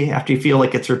needs to be. After you feel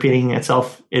like it's repeating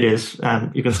itself, it is.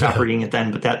 You can stop reading it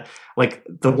then. But that, like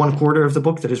the 1/4 of the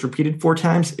book that is repeated 4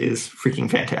 times is freaking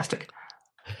fantastic.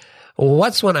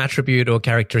 What's one attribute or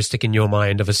characteristic in your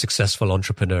mind of a successful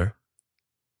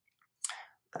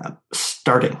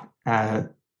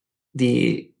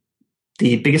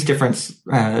the biggest difference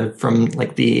from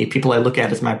like the people I look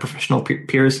at as my professional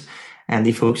peers and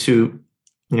the folks who,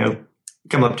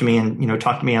 come up to me and,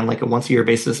 talk to me on like a once a year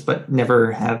basis, but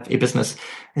never have a business,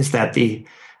 is that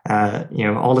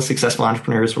all the successful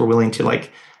entrepreneurs were willing to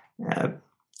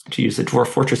to use the dwarf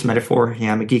fortress metaphor,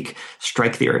 I'm a geek,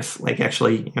 strike the earth, like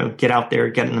actually, get out there,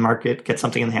 get in the market, get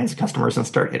something in the hands of customers and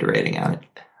start iterating on it.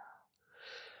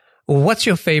 What's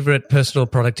your favorite personal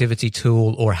productivity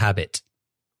tool or habit?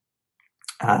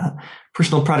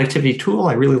 Personal productivity tool.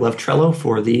 I really love Trello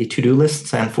for the to-do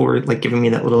lists and for like giving me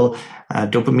that little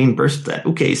dopamine burst that,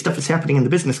 okay, stuff is happening in the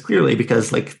business clearly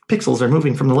because like pixels are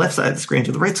moving from the left side of the screen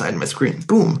to the right side of my screen.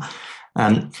 Boom.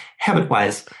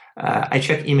 Habit-wise, I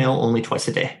check email only twice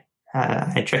a day.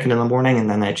 I check it in the morning and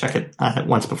then I check it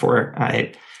once before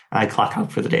I clock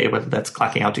out for the day, whether that's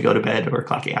clocking out to go to bed or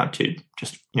clocking out to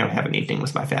just, have an evening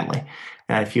with my family.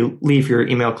 If you leave your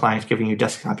email client giving you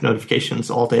desktop notifications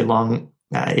all day long,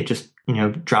 it just,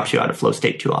 drops you out of flow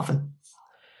state too often.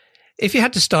 If you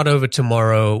had to start over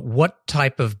tomorrow, what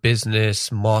type of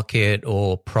business, market,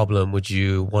 or problem would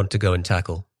you want to go and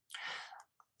tackle?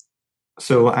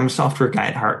 So I'm a software guy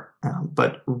at heart,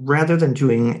 but rather than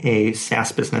doing a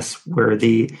SaaS business where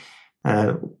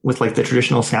with like the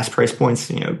traditional SaaS price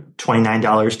points,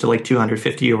 $29 to like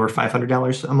 $250 or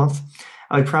 $500 a month,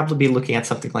 I would probably be looking at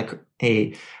something like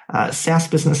a SaaS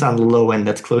business on the low end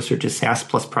that's closer to SaaS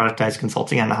plus productized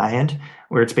consulting on the high end,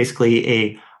 where it's basically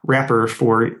a wrapper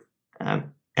for at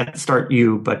the start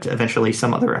you, but eventually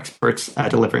some other experts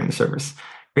delivering the service.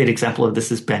 Great example of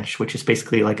this is Bench, which is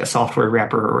basically like a software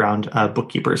wrapper around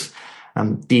bookkeepers.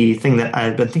 The thing that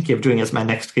I've been thinking of doing as my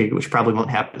next gig, which probably won't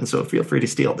happen, so feel free to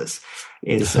steal this,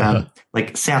 is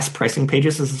like SaaS pricing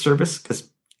pages as a service, because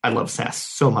I love SaaS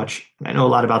so much. And I know a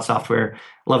lot about software.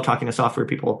 I love talking to software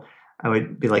people. I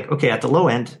would be like, okay, at the low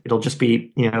end, it'll just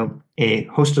be, a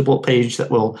hostable page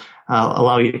that will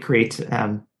allow you to create,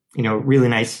 really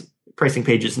nice pricing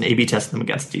pages and A/B test them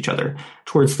against each other.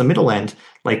 Towards the middle end,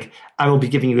 like I will be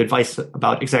giving you advice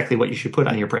about exactly what you should put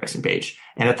on your pricing page.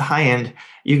 And at the high end,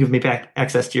 you give me back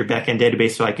access to your backend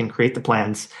database so I can create the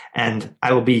plans, and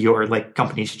I will be your like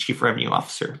company's chief revenue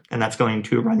officer. And that's going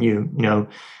to run you, $3,000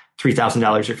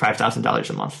 or $5,000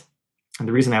 a month. And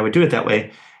the reason I would do it that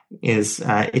way is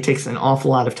it takes an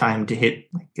awful lot of time to hit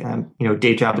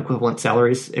day job equivalent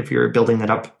salaries if you're building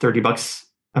that up $30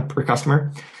 per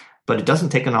customer. But it doesn't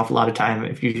take an awful lot of time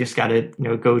if you just got to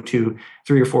go to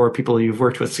 3 or 4 people you've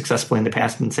worked with successfully in the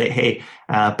past and say, hey,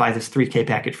 buy this $3,000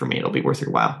 package for me. It'll be worth your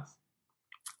while.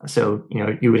 So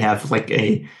you would have like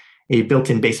a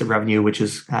built-in base of revenue, which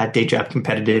is day job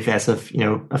competitive as of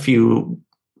a few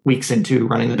weeks into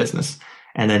running the business.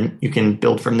 And then you can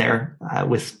build from there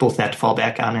with both that to fall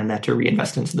back on and that to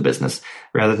reinvest into the business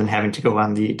rather than having to go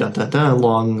on the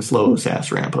long, slow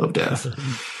SaaS ramp of death.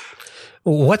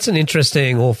 What's an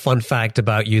interesting or fun fact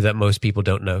about you that most people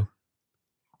don't know?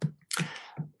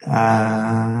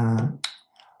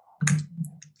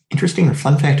 Interesting or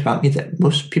fun fact about me that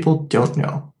most people don't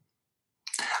know.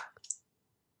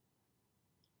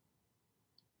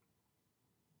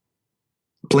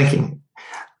 Blinking.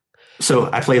 So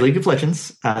I play League of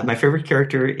Legends. My favorite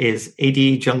character is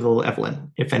AD Jungle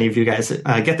Evelyn. If any of you guys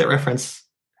get that reference,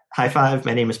 high five.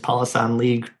 My name is Paulus on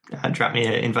League. Drop me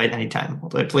an invite anytime.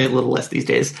 Although I play a little less these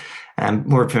days. I'm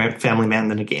more of a family man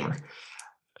than a gamer.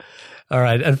 All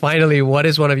right. And finally, what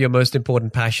is one of your most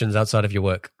important passions outside of your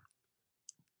work?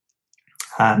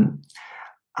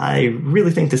 I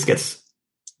really think this gets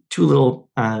too little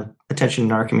attention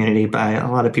in our community by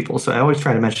a lot of people. So I always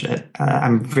try to mention it.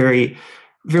 I'm very,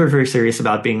 very, very serious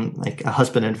about being like a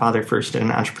husband and father first and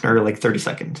an entrepreneur like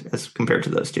 32nd as compared to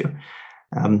those two.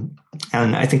 And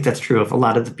I think that's true of a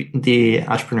lot of the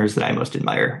entrepreneurs that I most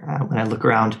admire. When I look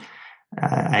around,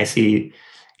 I see,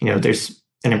 there's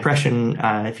an impression,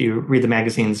 if you read the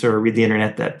magazines or read the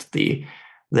internet, that the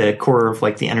core of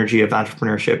like the energy of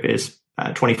entrepreneurship is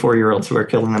 24-year-olds who are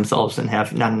killing themselves and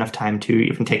have not enough time to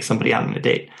even take somebody out on a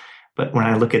date. But when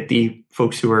I look at the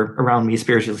folks who are around me,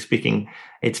 spiritually speaking,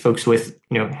 it's folks with,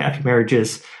 happy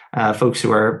marriages, folks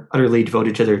who are utterly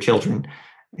devoted to their children.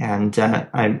 And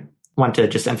I want to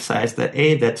just emphasize that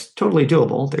A, that's totally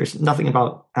doable. There's nothing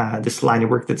about this line of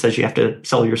work that says you have to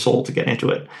sell your soul to get into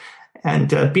it.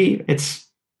 And B, it's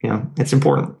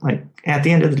important. Like at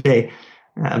the end of the day,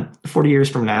 40 years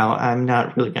from now, I'm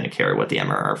not really going to care what the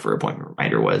MRR for appointment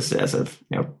reminder was as of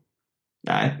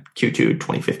Q2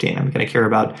 2015. I'm going to care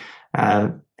about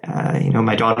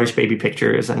my daughter's baby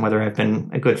pictures and whether I've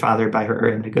been a good father by her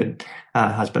and a good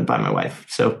husband by my wife.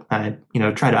 So try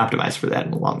to optimize for that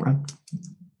in the long run.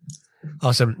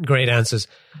 Awesome. Great answers.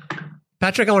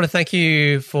 Patrick, I want to thank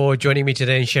you for joining me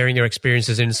today and sharing your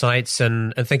experiences, insights,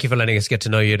 and thank you for letting us get to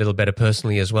know you a little better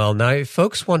personally as well. Now, if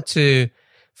folks want to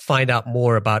find out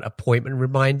more about Appointment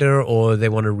Reminder or they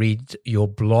want to read your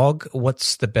blog,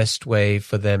 what's the best way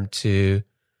for them to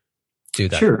do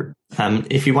that? Sure.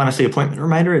 If you want to see Appointment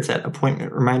Reminder, it's at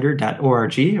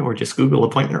appointmentreminder.org or just Google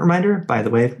Appointment Reminder. By the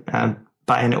way,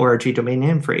 buy an ORG domain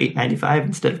name for $8.95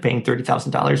 instead of paying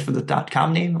 $30,000 for the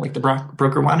 .com name like the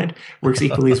broker wanted. Works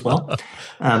equally as well.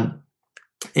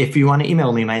 If you want to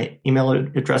email me, my email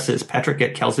address is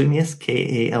patrick@kalzumeus,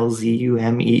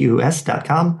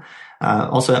 KALZUMEUS.com.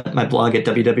 Also at my blog at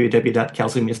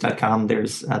www.kalzumeus.com.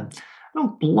 There's, I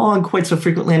don't blog quite so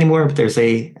frequently anymore, but there's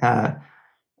it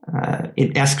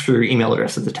asks for your email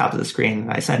address at the top of the screen.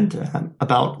 I send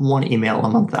about one email a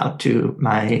month out to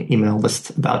my email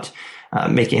list about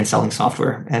making and selling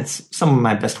software. And it's some of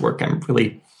my best work. I'm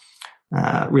really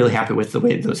happy with the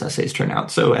way those essays turn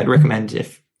out. So I'd recommend,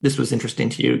 if this was interesting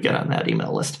to you, get on that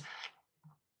email list.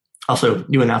 Also,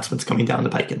 new announcements coming down the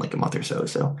pike in like a month or so.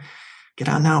 So get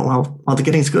on now while the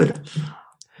getting's good.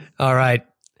 All right.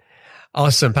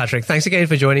 Awesome, Patrick. Thanks again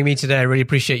for joining me today. I really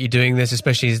appreciate you doing this,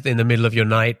 especially in the middle of your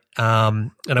night.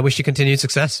 And I wish you continued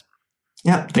success.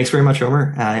 Yeah, thanks very much,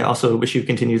 Omer. I also wish you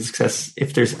continued success.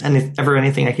 If there's ever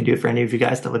anything I can do for any of you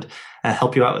guys that would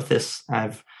help you out with this,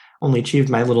 I've only achieved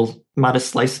my little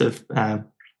modest slice of a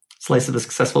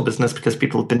successful business because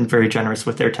people have been very generous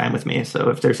with their time with me. So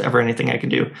if there's ever anything I can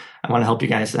do, I want to help you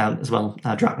guys out as well.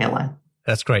 Drop me a line.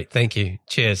 That's great. Thank you.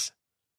 Cheers.